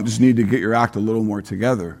 You don't just need to get your act a little more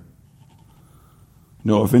together.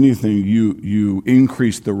 No, if anything, you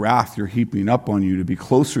increase the wrath you're heaping up on you to be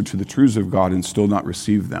closer to the truths of God and still not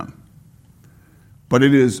receive them. But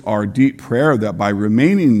it is our deep prayer that by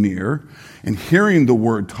remaining near and hearing the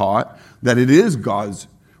word taught, that it is God's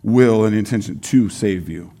will and intention to save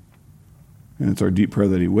you. And it's our deep prayer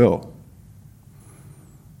that He will.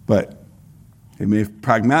 But it may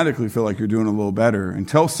pragmatically feel like you're doing a little better.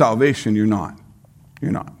 Until salvation, you're not.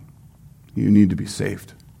 You're not. You need to be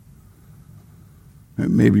saved.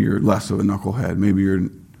 Maybe you're less of a knucklehead. Maybe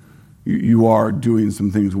you are doing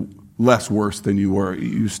some things less worse than you were.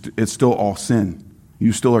 It's still all sin.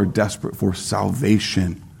 You still are desperate for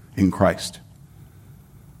salvation in Christ.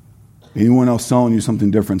 Anyone else selling you something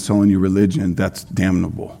different, selling you religion, that's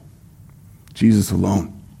damnable. Jesus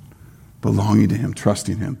alone, belonging to Him,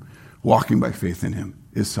 trusting Him, walking by faith in Him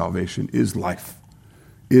is salvation, is life,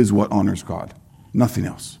 is what honors God. Nothing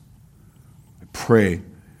else. I pray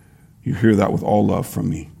you hear that with all love from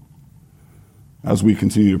me as we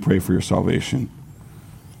continue to pray for your salvation.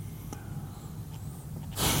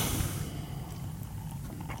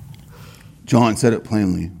 John said it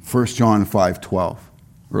plainly, 1 John 5:12,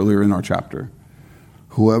 earlier in our chapter.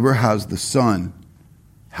 Whoever has the Son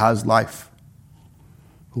has life.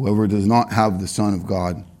 Whoever does not have the Son of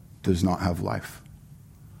God does not have life.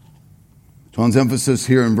 John's emphasis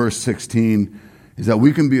here in verse 16 is that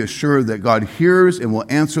we can be assured that God hears and will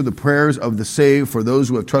answer the prayers of the saved for those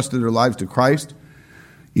who have trusted their lives to Christ,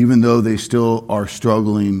 even though they still are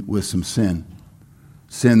struggling with some sin.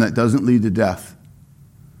 Sin that doesn't lead to death.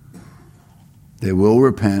 They will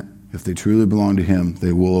repent. If they truly belong to Him,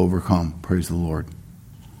 they will overcome. Praise the Lord.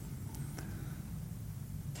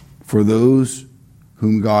 For those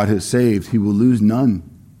whom God has saved, He will lose none.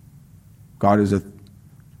 God is a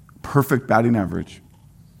perfect batting average,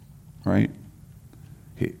 right?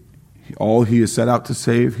 All He is set out to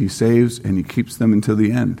save, He saves, and He keeps them until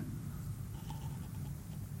the end.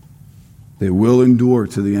 They will endure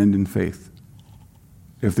to the end in faith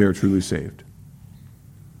if they are truly saved.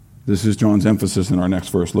 This is John's emphasis in our next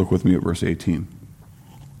verse. Look with me at verse 18.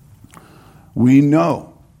 We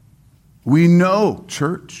know,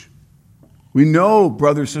 church. We know,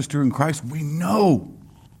 brother, sister in Christ, we know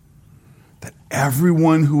that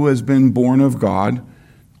everyone who has been born of God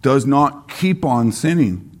does not keep on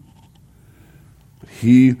sinning.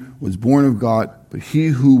 He was born of God, but he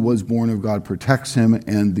who was born of God protects him,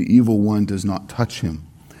 and the evil one does not touch him.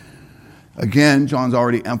 Again, John's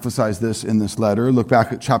already emphasized this in this letter. Look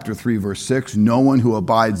back at chapter 3, verse 6. No one who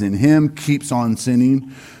abides in him keeps on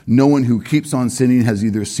sinning. No one who keeps on sinning has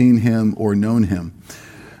either seen him or known him.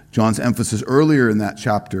 John's emphasis earlier in that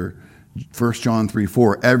chapter, 1 John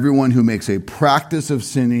 3:4, everyone who makes a practice of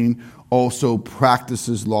sinning also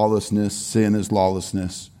practices lawlessness. Sin is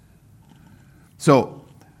lawlessness. So,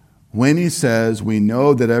 when he says, we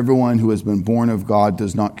know that everyone who has been born of God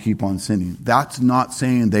does not keep on sinning, that's not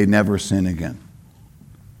saying they never sin again.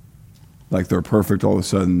 Like they're perfect all of a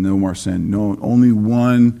sudden, no more sin. No, only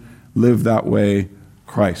one lived that way,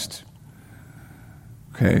 Christ.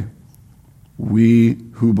 Okay? We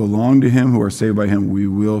who belong to him, who are saved by him, we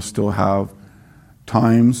will still have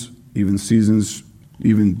times, even seasons,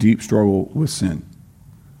 even deep struggle with sin.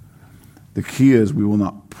 The key is we will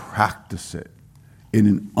not practice it in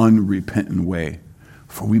an unrepentant way.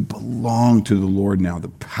 For we belong to the Lord now. The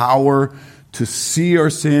power to see our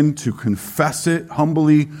sin, to confess it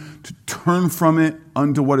humbly, to turn from it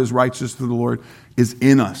unto what is righteous to the Lord is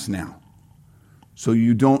in us now. So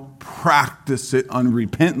you don't practice it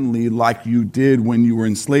unrepentantly like you did when you were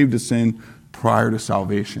enslaved to sin prior to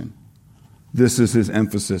salvation. This is his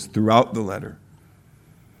emphasis throughout the letter.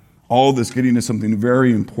 All this getting to something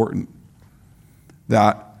very important,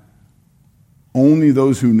 that only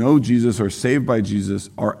those who know Jesus are saved by Jesus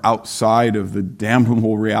are outside of the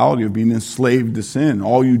damnable reality of being enslaved to sin.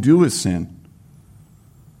 All you do is sin.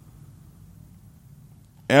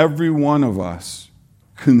 Every one of us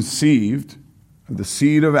conceived of the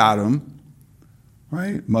seed of Adam,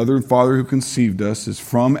 right? Mother and father who conceived us is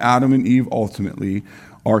from Adam and Eve ultimately,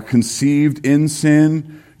 are conceived in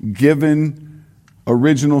sin, given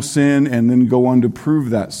original sin, and then go on to prove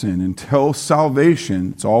that sin. Until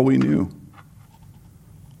salvation, it's all we knew.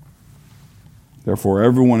 Therefore,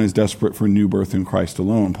 everyone is desperate for new birth in Christ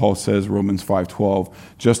alone. Paul says, Romans 5:12,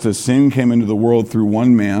 just as sin came into the world through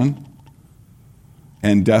one man,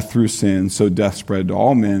 and death through sin, so death spread to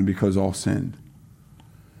all men because all sinned.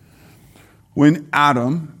 When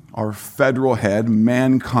Adam, our federal head,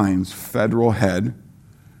 mankind's federal head,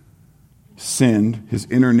 sinned, his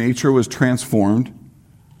inner nature was transformed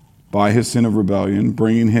by his sin of rebellion,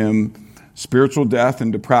 bringing him spiritual death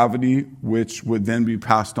and depravity, which would then be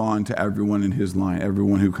passed on to everyone in his line,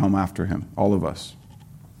 everyone who come after him, all of us.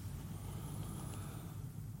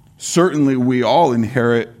 Certainly, we all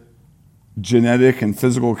inherit genetic and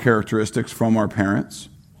physical characteristics from our parents.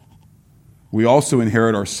 We also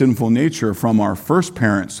inherit our sinful nature from our first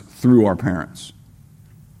parents through our parents.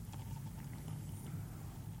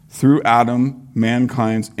 Through Adam,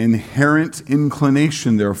 mankind's inherent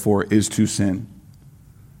inclination, therefore, is to sin.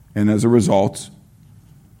 And as a result,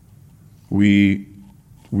 we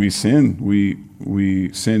sin.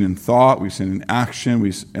 We sin in thought, we sin in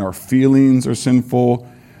action, our feelings are sinful.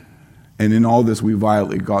 And in all this, we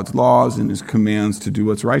violate God's laws and his commands to do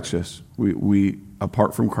what's righteous. We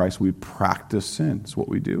apart from Christ, we practice sin. It's what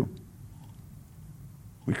we do.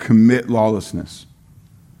 We commit lawlessness.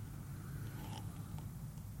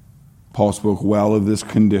 Paul spoke well of this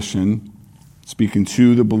condition, speaking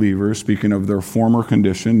to the believers, speaking of their former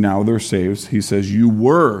condition, now they're saved. He says, you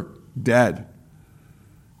were dead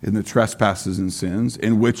in the trespasses and sins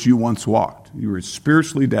in which you once walked. You were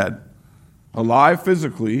spiritually dead, alive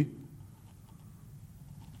physically,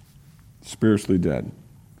 spiritually dead.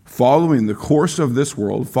 Following the course of this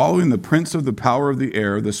world, following the prince of the power of the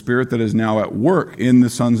air, the spirit that is now at work in the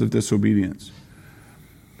sons of disobedience.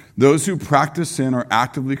 Those who practice sin are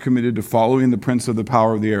actively committed to following the prince of the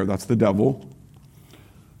power of the air. That's the devil.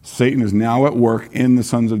 Satan is now at work in the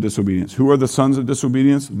sons of disobedience. Who are the sons of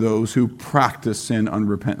disobedience? Those who practice sin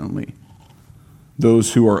unrepentantly.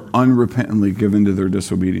 Those who are unrepentantly given to their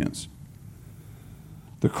disobedience.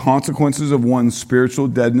 The consequences of one's spiritual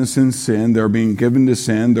deadness in sin, their being given to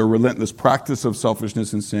sin, their relentless practice of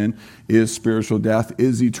selfishness and sin is spiritual death,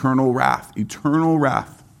 is eternal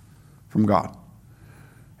wrath from God.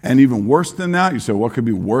 And even worse than that, you say, what could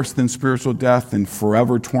be worse than spiritual death and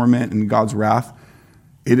forever torment and God's wrath?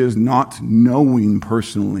 It is not knowing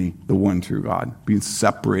personally the one true God, being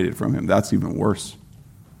separated from him. That's even worse.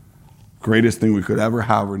 Greatest thing we could ever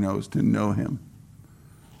have or know is to know him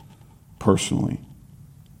personally.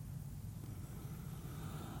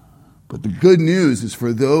 But the good news is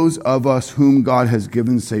for those of us whom God has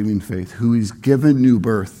given saving faith, who he's given new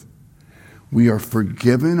birth. We are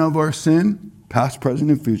forgiven of our sin, past,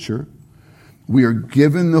 present, and future. We are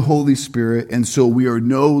given the Holy Spirit, and so we are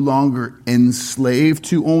no longer enslaved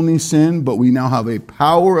to only sin, but we now have a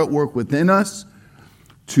power at work within us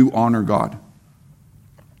to honor God.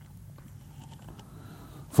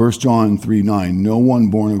 1 1 John 3:9, no one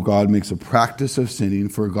born of God makes a practice of sinning,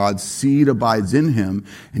 for God's seed abides in him,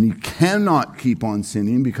 and he cannot keep on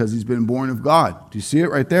sinning because he's been born of God. Do you see it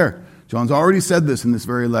right there? John's already said this in this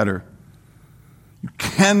very letter. You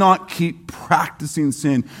cannot keep practicing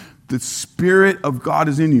sin. The Spirit of God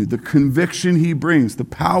is in you. The conviction he brings, the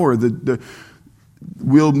power,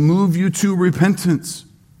 will move you to repentance,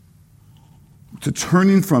 to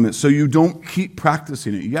turning from it so you don't keep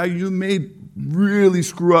practicing it. Yeah, you may really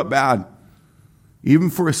screw up bad, even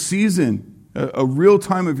for a season, a real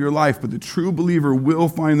time of your life, but the true believer will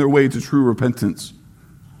find their way to true repentance.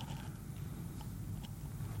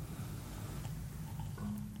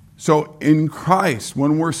 So in Christ,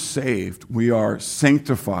 when we're saved, we are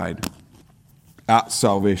sanctified at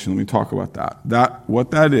salvation. Let me talk about that.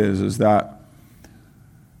 What that is that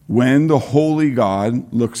when the holy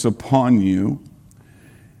God looks upon you,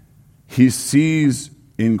 he sees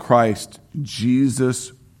in Christ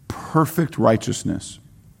Jesus' perfect righteousness.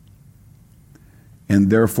 And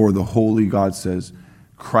therefore the holy God says,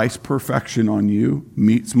 Christ's perfection on you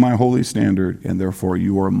meets my holy standard, and therefore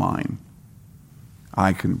you are mine.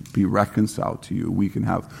 I can be reconciled to you. We can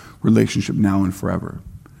have relationship now and forever.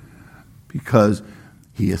 Because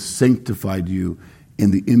he has sanctified you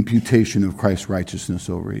in the imputation of Christ's righteousness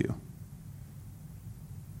over you.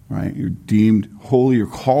 Right? You're deemed holy. You're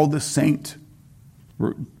called a saint.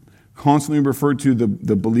 We're constantly referred to,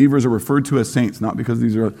 the believers are referred to as saints, not because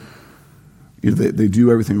these are, they do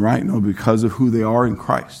everything right. No, because of who they are in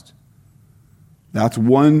Christ. That's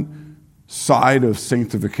one side of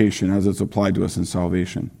sanctification as it's applied to us in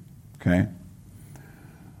salvation. Okay?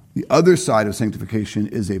 The other side of sanctification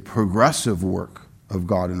is a progressive work of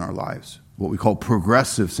God in our lives, what we call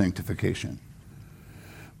progressive sanctification.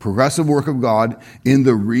 Progressive work of God in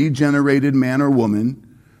the regenerated man or woman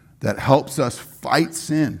that helps us fight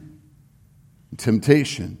sin,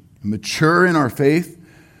 temptation, mature in our faith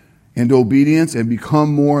and obedience, and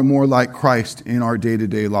become more and more like Christ in our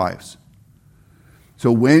day-to-day lives.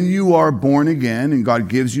 So when you are born again and God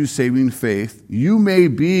gives you saving faith, you may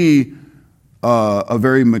be a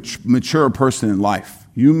very mature person in life.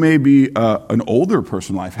 You may be an older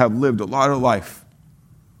person in life, have lived a lot of life.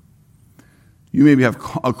 You maybe have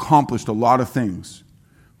accomplished a lot of things.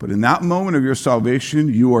 But in that moment of your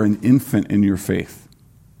salvation, you are an infant in your faith.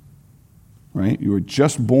 Right? You were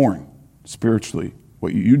just born spiritually.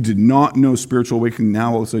 What you did not know spiritual awakening,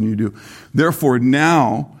 now all of a sudden you do. Therefore,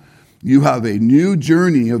 now you have a new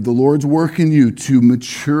journey of the Lord's work in you to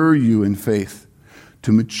mature you in faith,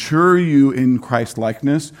 to mature you in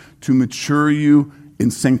Christ-likeness, to mature you in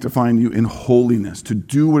sanctifying you in holiness, to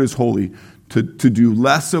do what is holy, to do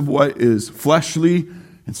less of what is fleshly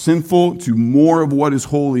and sinful, to more of what is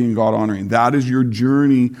holy and God-honoring. That is your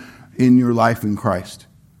journey in your life in Christ.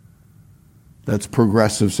 That's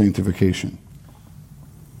progressive sanctification.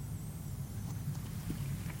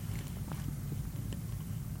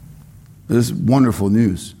 This is wonderful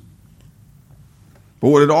news. But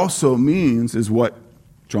what it also means is what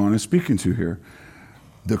John is speaking to here.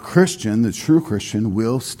 The Christian, the true Christian,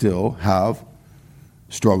 will still have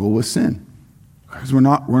struggle with sin. Because we're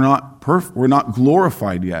not perfect, we're not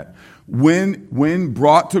glorified yet. When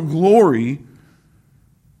brought to glory,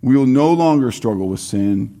 we will no longer struggle with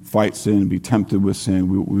sin, fight sin, be tempted with sin.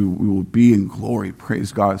 We will be in glory.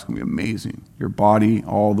 Praise God. It's going to be amazing. Your body,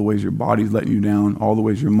 all the ways your body's letting you down, all the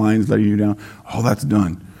ways your mind's letting you down, all that's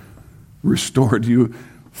done. Restored you,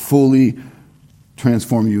 fully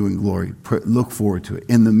transform you in glory. Look forward to it.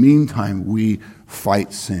 In the meantime, we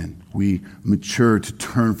fight sin. We mature to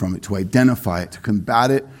turn from it, to identify it, to combat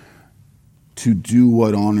it, to do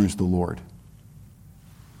what honors the Lord.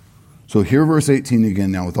 So here, verse 18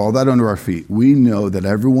 again now, with all that under our feet, we know that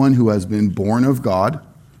everyone who has been born of God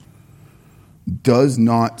does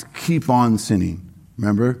not keep on sinning.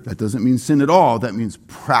 Remember, that doesn't mean sin at all. That means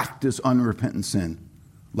practice unrepentant sin,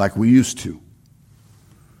 like we used to.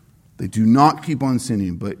 They do not keep on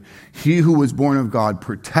sinning, but he who was born of God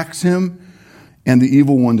protects him, and the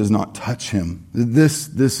evil one does not touch him. This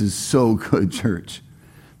is so good, church.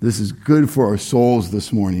 This is good for our souls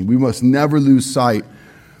this morning. We must never lose sight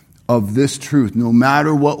of this truth, no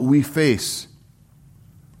matter what we face.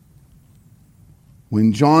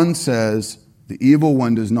 When John says the evil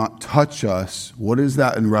one does not touch us, what is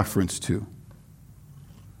that in reference to?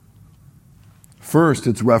 First,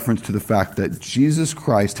 it's reference to the fact that Jesus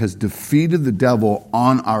Christ has defeated the devil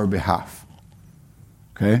on our behalf.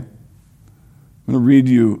 Okay? I'm going to read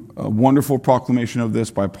you a wonderful proclamation of this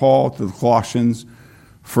by Paul to the Colossians.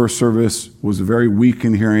 First service was very weak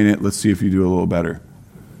in hearing it. Let's see if you do a little better.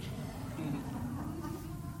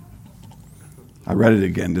 I read it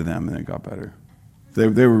again to them and it got better.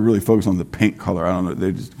 They were really focused on the paint color. I don't know.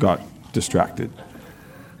 They just got distracted.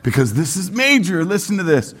 Because this is major. Listen to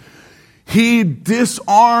this. He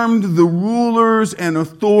disarmed the rulers and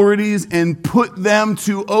authorities and put them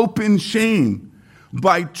to open shame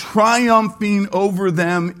by triumphing over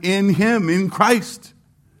them in him, in Christ.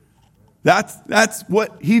 That's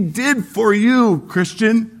what he did for you,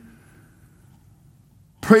 Christian.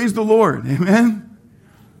 Praise the Lord. Amen.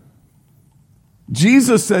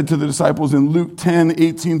 Jesus said to the disciples in Luke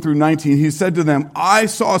 10:18-19, he said to them, I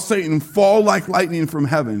saw Satan fall like lightning from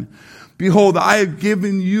heaven. Behold, I have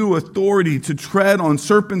given you authority to tread on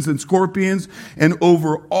serpents and scorpions and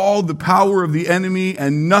over all the power of the enemy,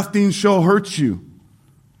 and nothing shall hurt you.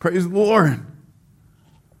 Praise the Lord.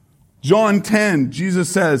 John 10, Jesus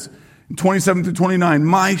says, 27-29,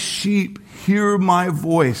 my sheep hear my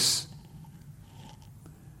voice,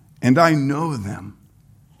 and I know them,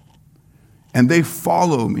 and they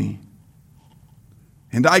follow me,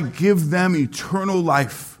 and I give them eternal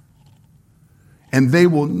life, and they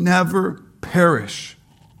will never perish,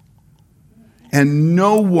 and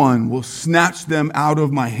no one will snatch them out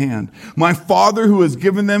of my hand. My Father who has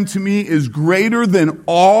given them to me is greater than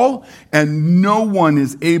all, and no one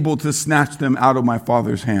is able to snatch them out of my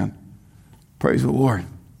Father's hand. Praise the Lord.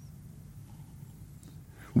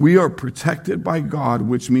 We are protected by God,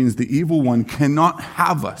 which means the evil one cannot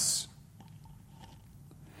have us.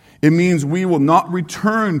 It means we will not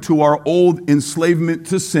return to our old enslavement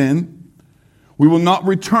to sin. We will not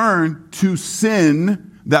return to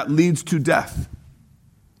sin that leads to death.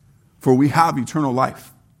 For we have eternal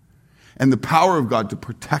life and the power of God to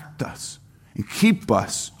protect us and keep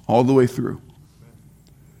us all the way through.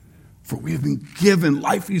 For we have been given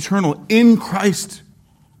life eternal in Christ.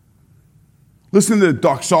 Listen to the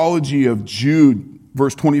doxology of Jude,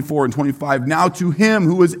 verse 24 and 25. Now to him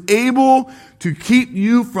who is able to keep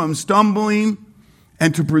you from stumbling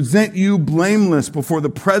and to present you blameless before the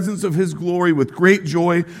presence of his glory with great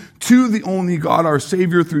joy, to the only God, our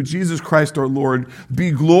Savior, through Jesus Christ our Lord,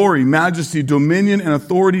 be glory, majesty, dominion, and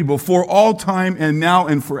authority before all time and now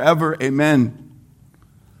and forever. Amen.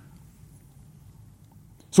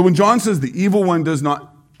 So when John says the evil one does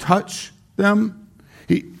not touch them,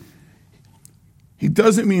 he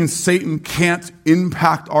doesn't mean Satan can't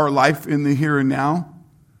impact our life in the here and now,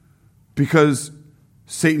 because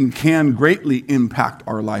Satan can greatly impact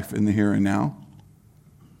our life in the here and now.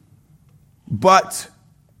 But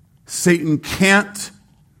Satan can't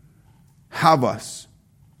have us,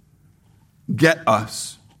 get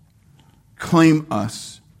us, claim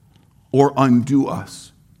us, or undo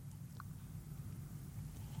us.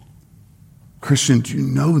 Christian, do you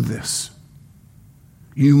know this?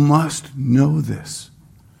 You must know this.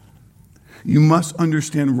 You must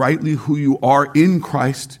understand rightly who you are in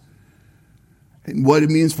Christ and what it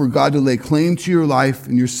means for God to lay claim to your life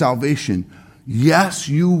and your salvation. Yes,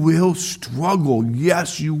 you will struggle.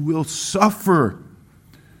 Yes, you will suffer.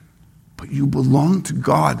 But you belong to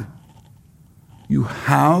God. You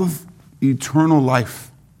have eternal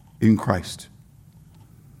life in Christ.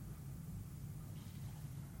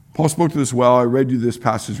 Paul spoke to this well. I read you this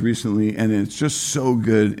passage recently, and it's just so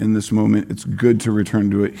good in this moment. It's good to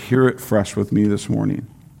return to it. Hear it fresh with me this morning.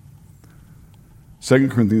 2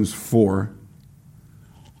 Corinthians 4,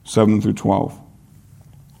 7-12.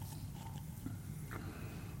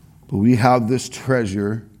 But we have this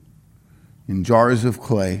treasure in jars of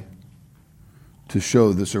clay to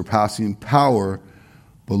show the surpassing power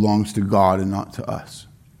belongs to God and not to us.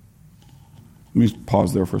 Let me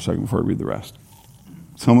pause there for a second before I read the rest.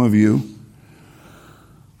 Some of you,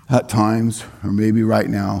 at times, or maybe right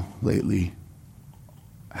now, lately,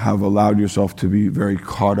 have allowed yourself to be very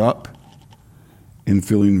caught up in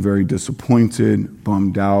feeling very disappointed,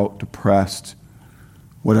 bummed out, depressed,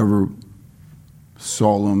 whatever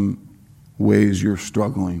solemn ways you're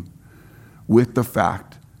struggling with the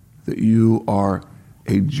fact that you are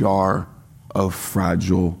a jar of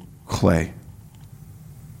fragile clay.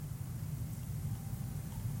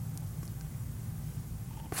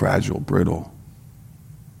 Fragile, brittle.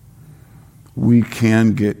 We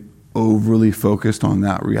can get overly focused on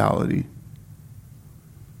that reality.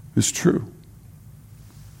 It's true.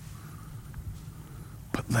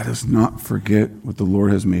 But let us not forget what the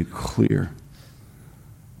Lord has made clear,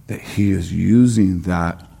 that he is using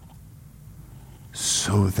that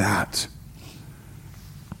so that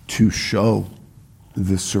to show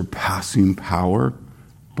the surpassing power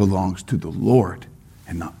belongs to the Lord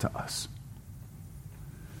and not to us.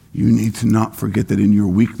 You need to not forget that in your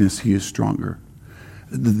weakness, he is stronger.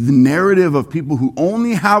 The narrative of people who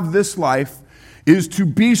only have this life is to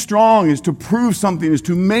be strong, is to prove something, is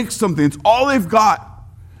to make something. It's all they've got.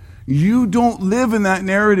 You don't live in that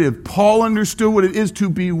narrative. Paul understood what it is to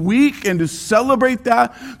be weak and to celebrate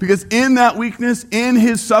that, because in that weakness, in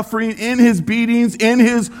his suffering, in his beatings, in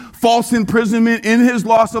his false imprisonment, in his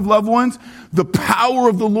loss of loved ones, the power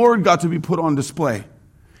of the Lord got to be put on display.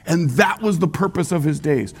 And that was the purpose of his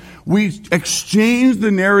days. We exchanged the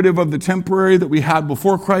narrative of the temporary that we had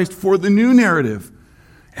before Christ for the new narrative.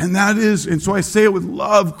 And so I say it with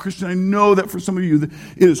love, Christian. I know that for some of you, it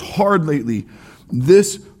is hard lately.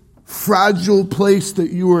 This fragile place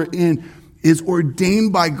that you are in is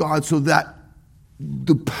ordained by God so that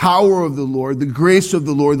the power of the Lord, the grace of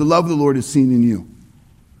the Lord, the love of the Lord is seen in you.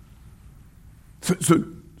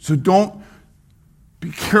 So don't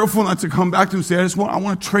be careful not to come back to him and say, I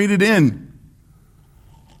want to trade it in.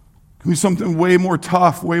 Give me something way more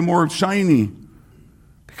tough, way more shiny.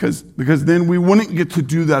 Because then we wouldn't get to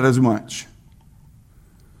do that as much.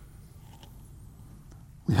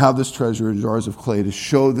 We have this treasure in jars of clay to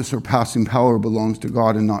show the surpassing power belongs to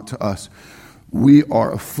God and not to us. We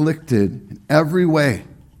are afflicted in every way.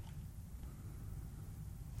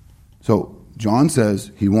 So John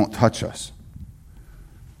says he won't touch us.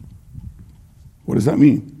 What does that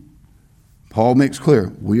mean? Paul makes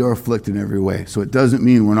clear we are afflicted in every way. So it doesn't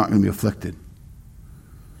mean we're not going to be afflicted.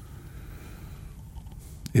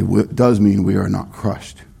 It does mean we are not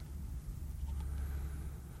crushed.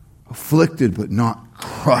 Afflicted but not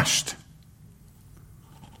crushed.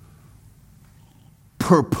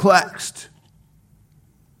 Perplexed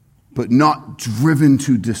but not driven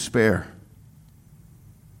to despair.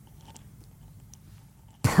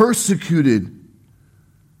 Persecuted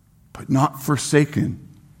but not forsaken.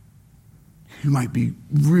 You might be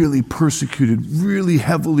really persecuted, really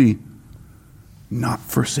heavily, not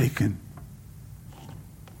forsaken.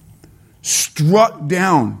 Struck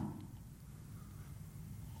down,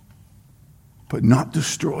 but not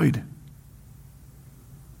destroyed.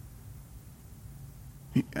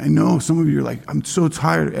 I know some of you are like, I'm so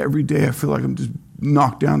tired every day. I feel like I'm just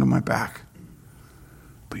knocked down to my back.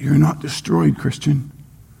 But you're not destroyed, Christian.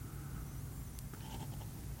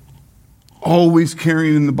 Always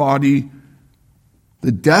carrying in the body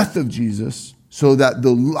the death of Jesus, so that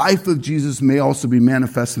the life of Jesus may also be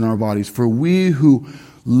manifested in our bodies. For we who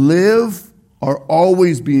live are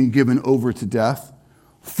always being given over to death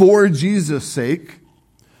for Jesus' sake,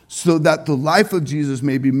 so that the life of Jesus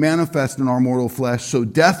may be manifest in our mortal flesh. So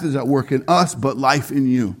death is at work in us, but life in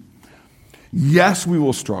you. Yes, we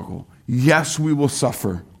will struggle. Yes, we will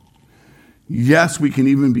suffer. Yes, we can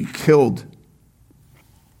even be killed.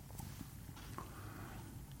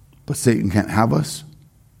 But Satan can't have us.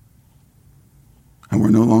 And we're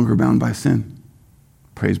no longer bound by sin.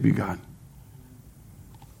 Praise be God.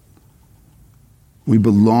 We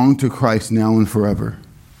belong to Christ now and forever.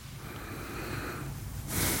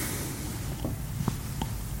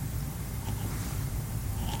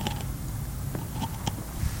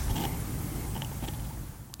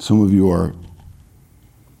 Some of you are,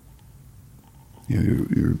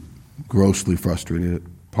 you're grossly frustrated.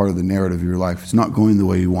 Part of the narrative of your life, it's not going the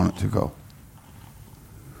way you want it to go.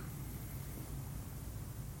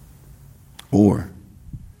 Or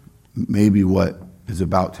maybe what is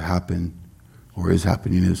about to happen or is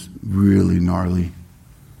happening is really gnarly.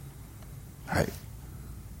 Right?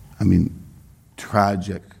 I mean,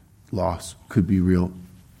 tragic loss could be real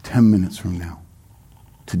 10 minutes from now.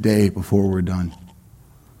 Today, before we're done.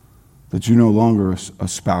 That you're no longer a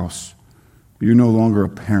spouse. You're no longer a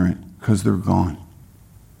parent because they're gone.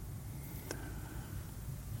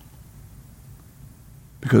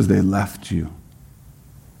 Because they left you.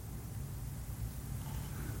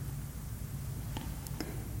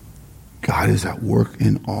 God is at work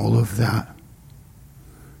in all of that.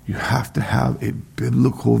 You have to have a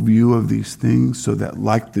biblical view of these things so that,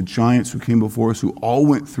 like the giants who came before us, who all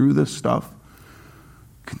went through this stuff,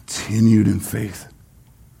 continued in faith.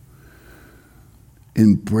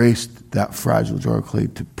 Embraced that fragile jar of clay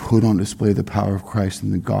to put on display the power of Christ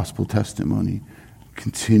in the gospel testimony.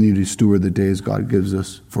 Continue to steward the days God gives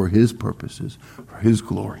us for his purposes, for his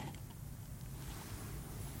glory.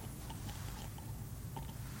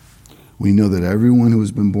 We know that everyone who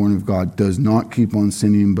has been born of God does not keep on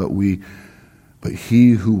sinning, but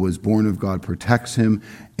he who was born of God protects him,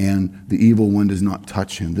 and the evil one does not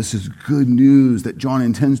touch him. This is good news that John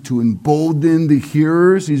intends to embolden the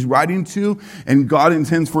hearers he's writing to, and God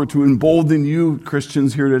intends for it to embolden you,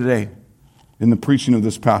 Christians, here today in the preaching of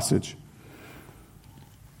this passage.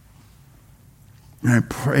 And I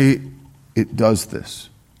pray it does this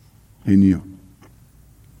in you.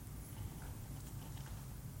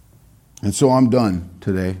 And so I'm done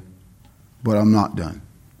today, but I'm not done,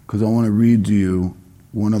 because I want to read to you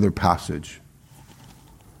one other passage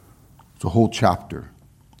It's a whole chapter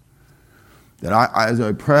that as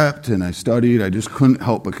I prepped and I studied, I just couldn't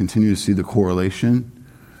help but continue to see the correlation.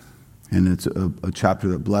 And it's a chapter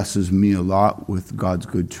that blesses me a lot with God's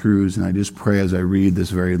good truths. And I just pray as I read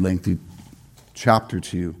this very lengthy chapter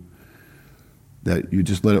to you, that you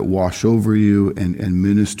just let it wash over you and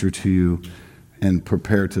minister to you and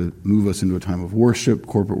prepare to move us into a time of worship,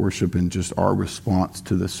 corporate worship, and just our response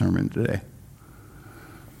to the sermon today.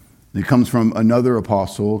 It comes from another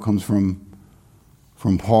apostle, it comes from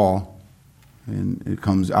Paul, and it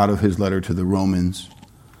comes out of his letter to the Romans,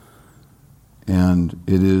 and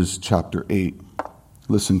it is chapter 8.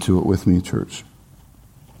 Listen to it with me, church.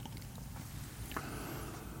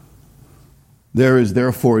 There is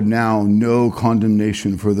therefore now no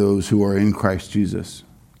condemnation for those who are in Christ Jesus.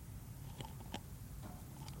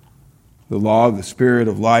 The law of the Spirit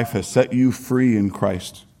of life has set you free in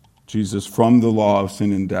Christ Jesus from the law of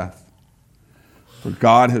sin and death. For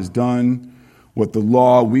God has done what the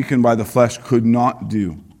law, weakened by the flesh, could not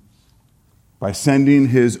do. By sending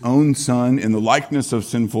his own Son in the likeness of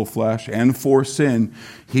sinful flesh, and for sin,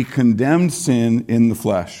 he condemned sin in the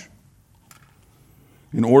flesh,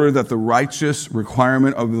 in order that the righteous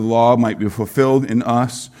requirement of the law might be fulfilled in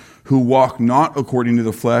us, who walk not according to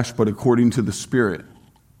the flesh, but according to the Spirit.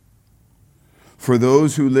 For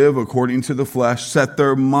those who live according to the flesh set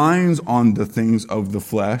their minds on the things of the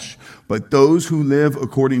flesh, but those who live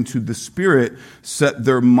according to the Spirit set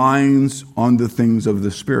their minds on the things of the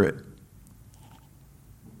Spirit.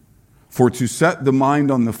 For to set the mind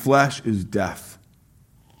on the flesh is death,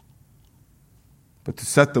 but to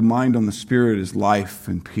set the mind on the Spirit is life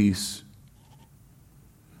and peace.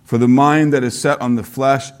 For the mind that is set on the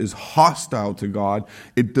flesh is hostile to God.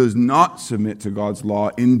 It does not submit to God's law.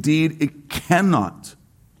 Indeed, it cannot.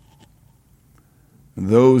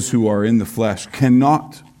 Those who are in the flesh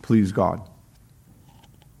cannot please God.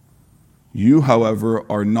 You, however,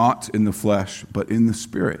 are not in the flesh, but in the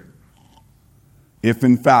Spirit, if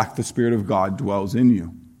in fact the Spirit of God dwells in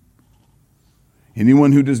you.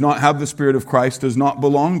 Anyone who does not have the Spirit of Christ does not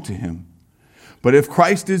belong to him. But if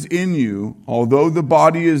Christ is in you, although the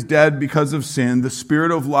body is dead because of sin, the Spirit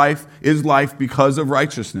of life is life because of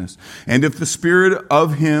righteousness. And if the Spirit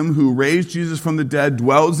of him who raised Jesus from the dead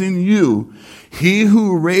dwells in you, he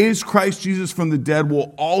who raised Christ Jesus from the dead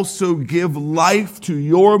will also give life to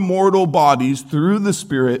your mortal bodies through the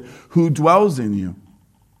Spirit who dwells in you.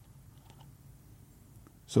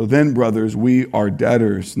 So then, brothers, we are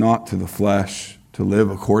debtors not to the flesh, to live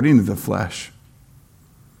according to the flesh.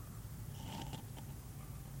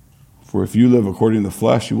 For if you live according to the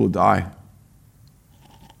flesh, you will die.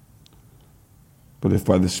 But if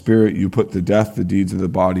by the Spirit you put to death the deeds of the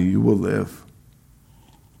body, you will live.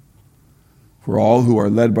 For all who are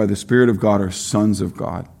led by the Spirit of God are sons of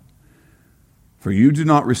God. For you do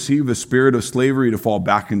not receive the spirit of slavery to fall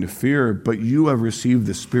back into fear, but you have received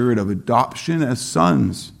the Spirit of adoption as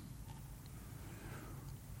sons,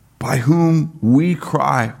 by whom we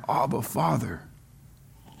cry, Abba, Father.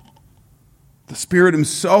 The Spirit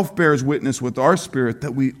himself bears witness with our spirit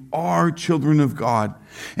that we are children of God.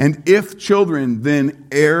 And if children, then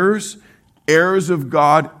heirs, heirs of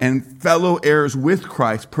God, and fellow heirs with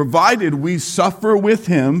Christ, provided we suffer with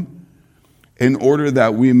him, in order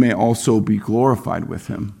that we may also be glorified with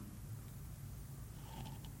him.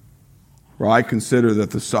 For I consider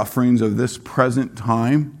that the sufferings of this present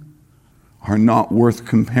time are not worth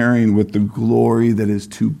comparing with the glory that is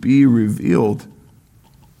to be revealed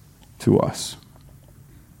to us.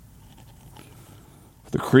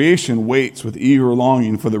 The creation waits with eager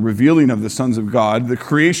longing for the revealing of the sons of God. The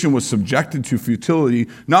creation was subjected to futility,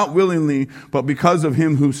 not willingly, but because of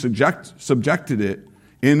him who subjected it,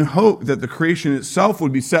 in hope that the creation itself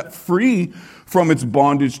would be set free from its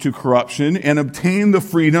bondage to corruption and obtain the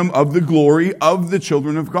freedom of the glory of the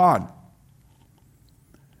children of God.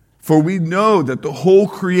 For we know that the whole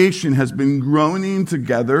creation has been groaning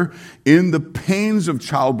together in the pains of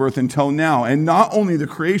childbirth until now. And not only the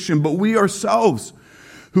creation, but we ourselves,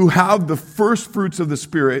 who have the first fruits of the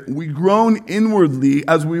Spirit, we groan inwardly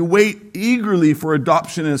as we wait eagerly for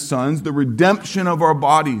adoption as sons, the redemption of our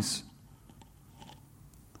bodies.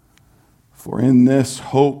 For in this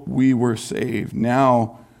hope we were saved.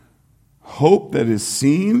 Now, hope that is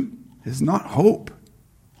seen is not hope.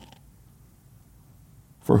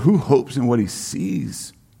 For who hopes in what he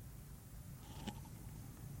sees?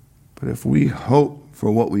 But if we hope for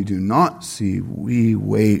what we do not see, we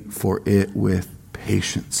wait for it with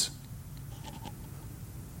patience.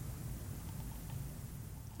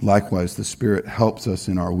 Likewise, the Spirit helps us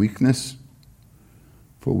in our weakness,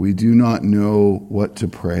 for we do not know what to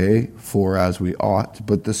pray for as we ought,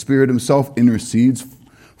 but the Spirit himself intercedes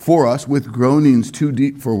for us with groanings too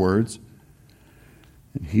deep for words.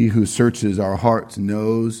 And he who searches our hearts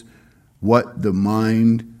knows what is the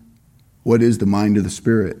mind of the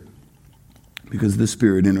Spirit, because the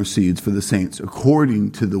Spirit intercedes for the saints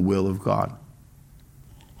according to the will of God.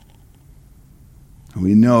 And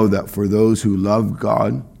we know that for those who love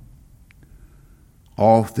God,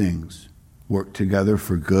 all things work together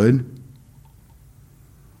for good,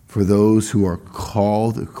 for those who are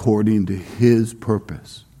called according to his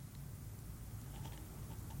purpose.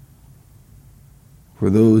 For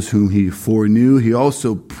those whom he foreknew, he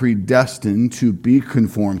also predestined to be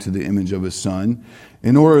conformed to the image of his Son,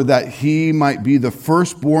 in order that he might be the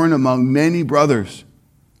firstborn among many brothers.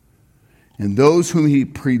 And those whom he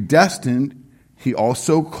predestined, he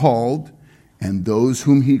also called, and those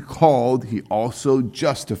whom he called, he also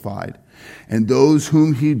justified. And those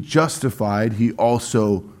whom he justified, he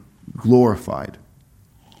also glorified.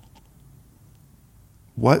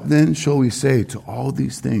 What then shall we say to all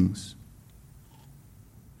these things?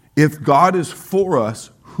 If God is for us,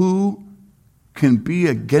 who can be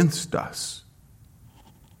against us?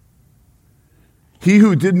 He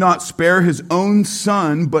who did not spare his own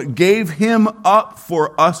Son, but gave him up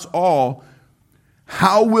for us all,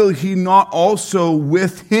 how will he not also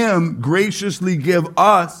with him graciously give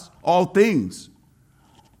us all things?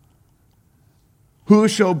 Who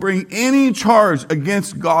shall bring any charge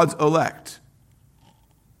against God's elect?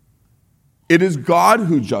 It is God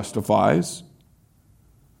who justifies.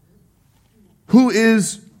 Who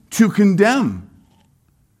is to condemn?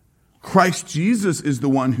 Christ Jesus is the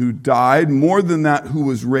one who died, more than that, who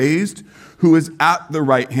was raised, who is at the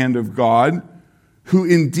right hand of God, who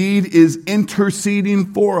indeed is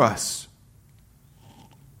interceding for us.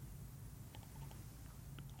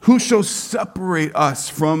 Who shall separate us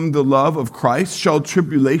from the love of Christ? Shall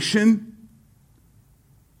tribulation,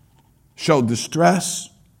 shall distress,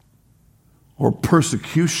 or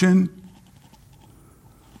persecution,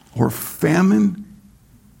 or famine,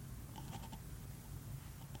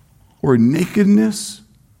 or nakedness,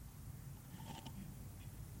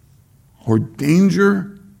 or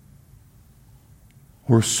danger,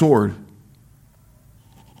 or sword?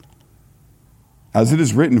 As it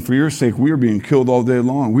is written, for your sake we are being killed all day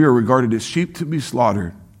long. We are regarded as sheep to be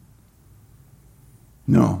slaughtered.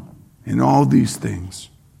 No, in all these things,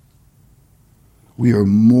 we are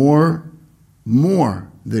more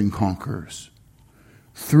than conquerors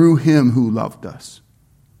through him who loved us.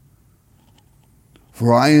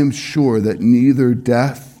 For I am sure that neither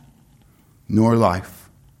death nor life,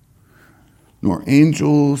 nor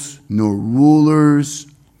angels, nor rulers,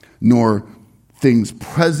 nor things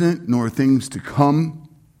present, nor things to come,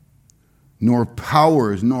 nor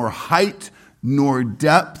powers, nor height, nor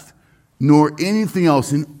depth, nor anything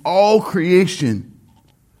else in all creation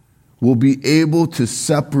will be able to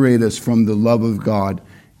separate us from the love of God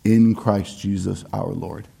in Christ Jesus our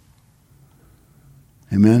Lord.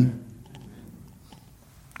 Amen.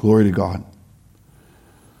 Glory to God.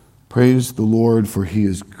 Praise the Lord, for he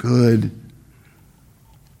is good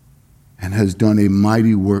and has done a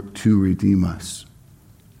mighty work to redeem us,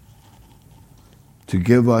 to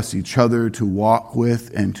give us each other to walk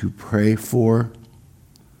with and to pray for,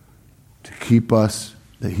 to keep us,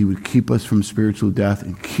 that he would keep us from spiritual death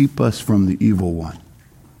and keep us from the evil one.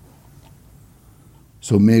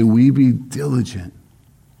 So may we be diligent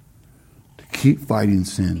to keep fighting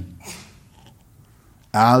sin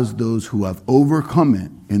as those who have overcome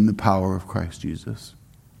it in the power of Christ Jesus.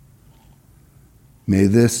 May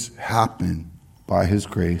this happen by his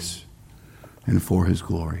grace and for his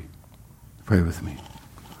glory. Pray with me.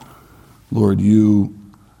 Lord, you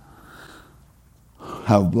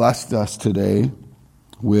have blessed us today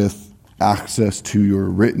with access to your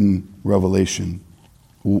written revelation.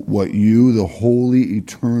 What you, the holy,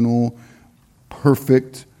 eternal,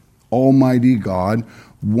 perfect, almighty God,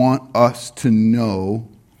 want us to know,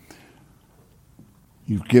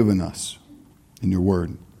 you've given us in your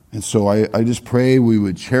word. And so I just pray we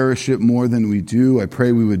would cherish it more than we do. I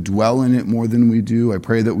pray we would dwell in it more than we do. I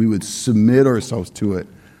pray that we would submit ourselves to it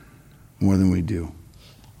more than we do.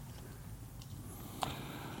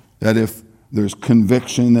 That if there's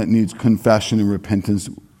conviction that needs confession and repentance,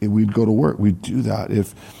 we'd go to work. We'd do that.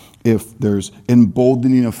 If there's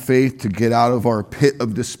emboldening of faith to get out of our pit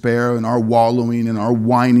of despair and our wallowing and our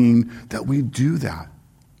whining, that we do that.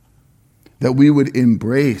 That we would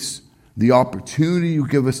embrace the opportunity you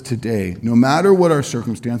give us today, no matter what our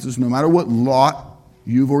circumstances, no matter what lot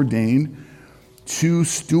you've ordained, to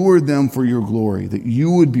steward them for your glory, that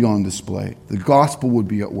you would be on display, the gospel would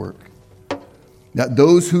be at work. That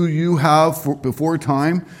those who you have before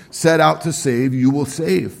time set out to save, you will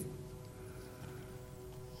save.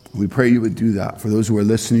 We pray you would do that for those who are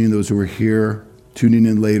listening, those who are here, tuning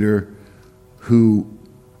in later, who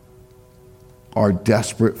are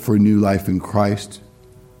desperate for new life in Christ,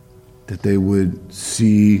 that they would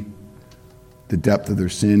see the depth of their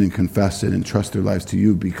sin and confess it and trust their lives to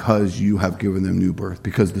you because you have given them new birth,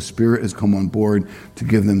 because the Spirit has come on board to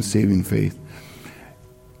give them saving faith.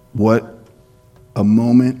 What a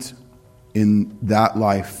moment in that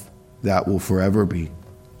life that will forever be.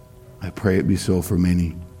 I pray it be so for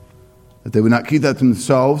many. That they would not keep that to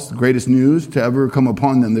themselves, the greatest news to ever come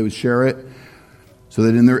upon them. They would share it so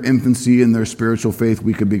that in their infancy and their spiritual faith,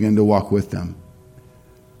 we could begin to walk with them.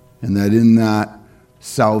 And that in that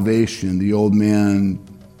salvation, the old man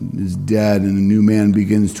is dead and a new man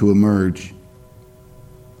begins to emerge.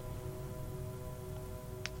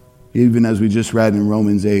 Even as we just read in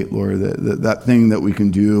Romans 8, Lord, that thing that we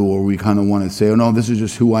can do, or we kind of want to say, oh no, this is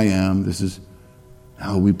just who I am. This is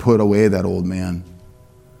how we put away that old man,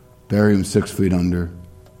 bury him 6 feet under.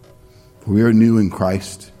 For we are new in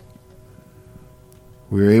Christ.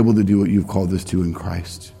 We are able to do what you've called us to in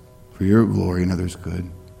Christ, for your glory and others' good.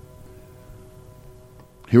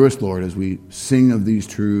 Hear us, Lord, as we sing of these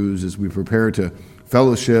truths, as we prepare to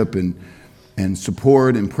fellowship and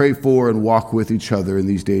support and pray for and walk with each other in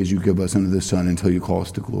these days you give us under the sun until you call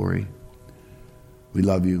us to glory. We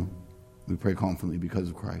love you. We pray confidently because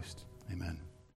of Christ. Amen.